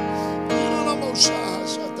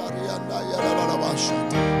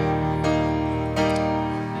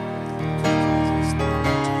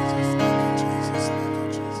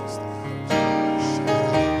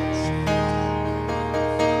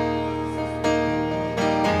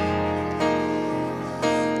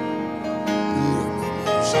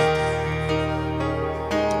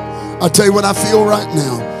 I'll tell you what I feel right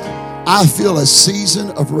now. I feel a season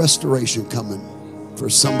of restoration coming for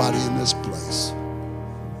somebody in this place.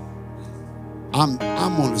 I'm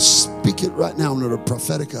going to speak it right now under a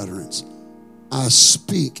prophetic utterance. I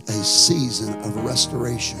speak a season of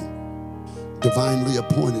restoration, divinely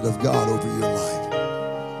appointed of God over your life.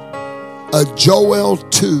 A Joel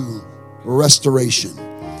 2 restoration.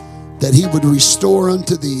 That He would restore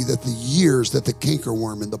unto thee that the years that the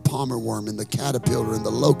cankerworm and the palmer worm and the caterpillar and the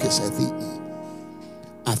locust hath eaten.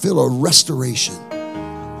 I feel a restoration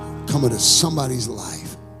coming to somebody's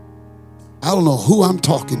life. I don't know who I'm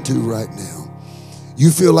talking to right now. You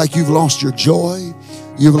feel like you've lost your joy.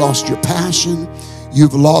 You've lost your passion.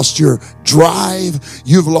 You've lost your drive.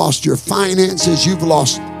 You've lost your finances. You've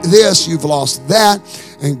lost this. You've lost that.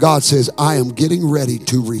 And God says, I am getting ready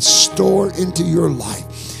to restore into your life.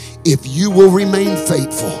 If you will remain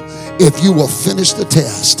faithful, if you will finish the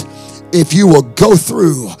test, if you will go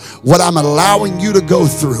through what I'm allowing you to go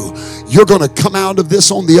through, You're going to come out of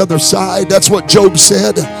this on the other side. That's what Job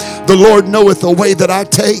said. The Lord knoweth the way that I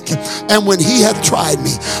take, and when he hath tried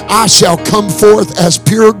me, I shall come forth as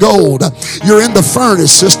pure gold. You're in the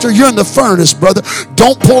furnace, sister. You're in the furnace, brother.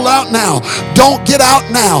 Don't pull out now. Don't get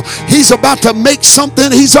out now. He's about to make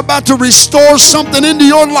something. He's about to restore something into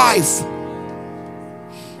your life.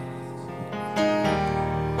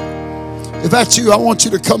 If that's you, I want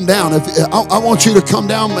you to come down. I want you to come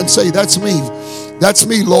down and say, that's me. That's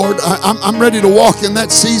me, Lord. I'm ready to walk in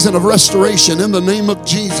that season of restoration in the name of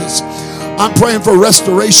Jesus. I'm praying for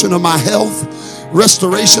restoration of my health,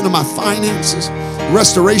 restoration of my finances,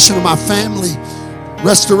 restoration of my family,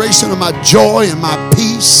 restoration of my joy and my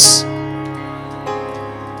peace.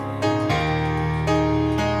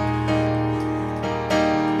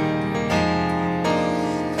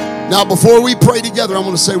 Now, before we pray together, I'm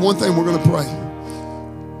going to say one thing. We're going to pray.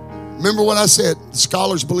 Remember what I said.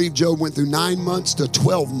 Scholars believe Job went through 9 months to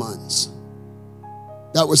 12 months.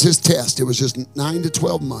 That was his test. It was just 9 to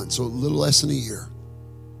 12 months, so a little less than a year,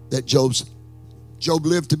 that Job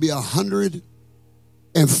lived to be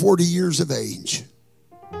 140 years of age.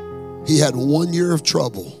 He had 1 year of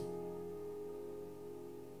trouble.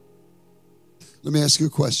 Let me ask you a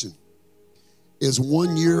question. Is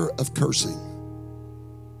 1 year of cursing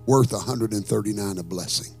worth 139 of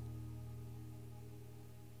blessing?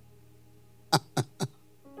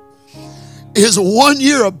 Is 1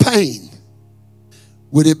 year of pain,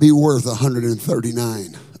 would it be worth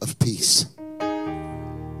 139 of peace?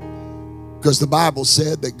 Because the Bible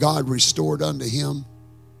said that God restored unto him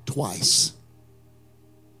twice.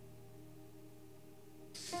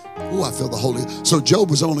 Oh, I feel the Holy. So Job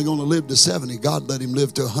was only going to live to 70. God let him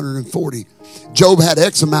live to 140. Job had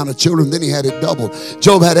X amount of children, then he had it doubled.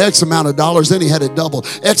 Job had X amount of dollars, then he had it doubled.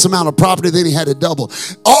 X amount of property, then he had it doubled.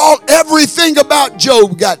 Everything about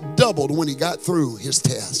Job got doubled when he got through his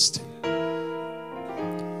test.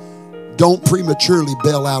 Don't prematurely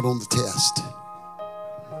bail out on the test.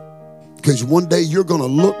 Because one day you're going to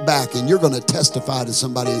look back and you're going to testify to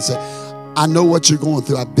somebody and say, I know what you're going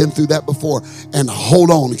through. I've been through that before. And hold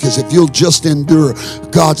on, because if you'll just endure,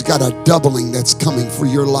 God's got a doubling that's coming for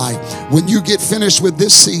your life. When you get finished with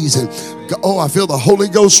this season, oh, I feel the Holy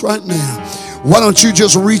Ghost right now. Why don't you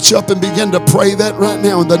just reach up and begin to pray that right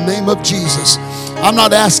now in the name of Jesus? I'm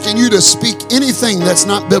not asking you to speak anything that's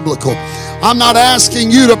not biblical. I'm not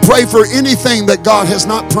asking you to pray for anything that God has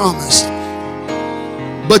not promised.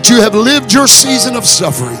 But you have lived your season of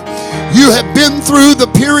suffering. You have been through the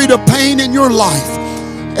period of pain in your life.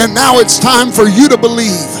 And now it's time for you to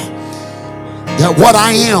believe that what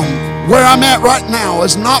I am, where I'm at right now,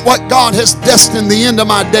 is not what God has destined the end of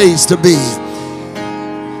my days to be.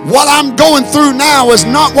 What I'm going through now is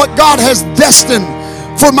not what God has destined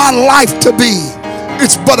for my life to be.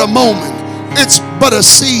 It's but a moment. It's but a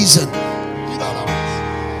season.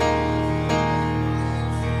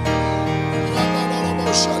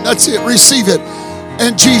 That's it. Receive it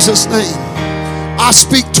in Jesus' name. I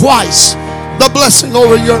speak twice the blessing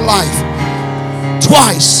over your life.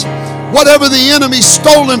 Twice. Whatever the enemy's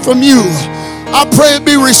stolen from you, I pray it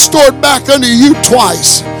be restored back unto you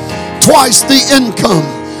twice. Twice the income.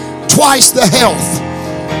 Twice the health.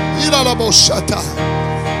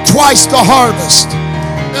 Twice the harvest.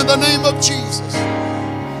 In the name of Jesus.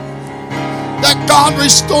 That God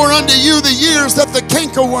restore unto you the years that the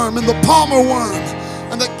cankerworm and the palmer worm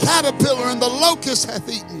and the caterpillar and the locust hath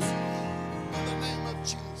eaten. In the name of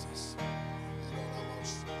Jesus.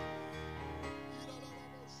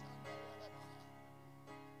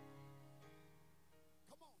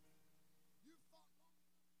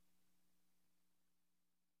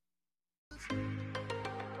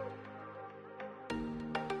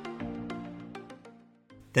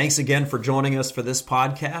 Thanks again for joining us for this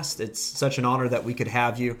podcast. It's such an honor that we could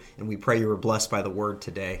have you, and we pray you were blessed by the word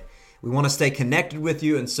today. We want to stay connected with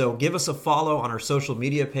you, and so give us a follow on our social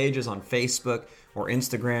media pages on Facebook or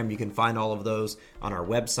Instagram. You can find all of those on our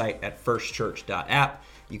website at firstchurch.app.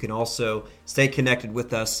 You can also stay connected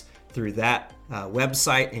with us through that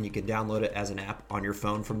website, and you can download it as an app on your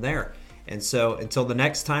phone from there. And so until the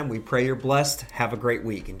next time, we pray you're blessed. Have a great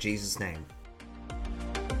week in Jesus' name.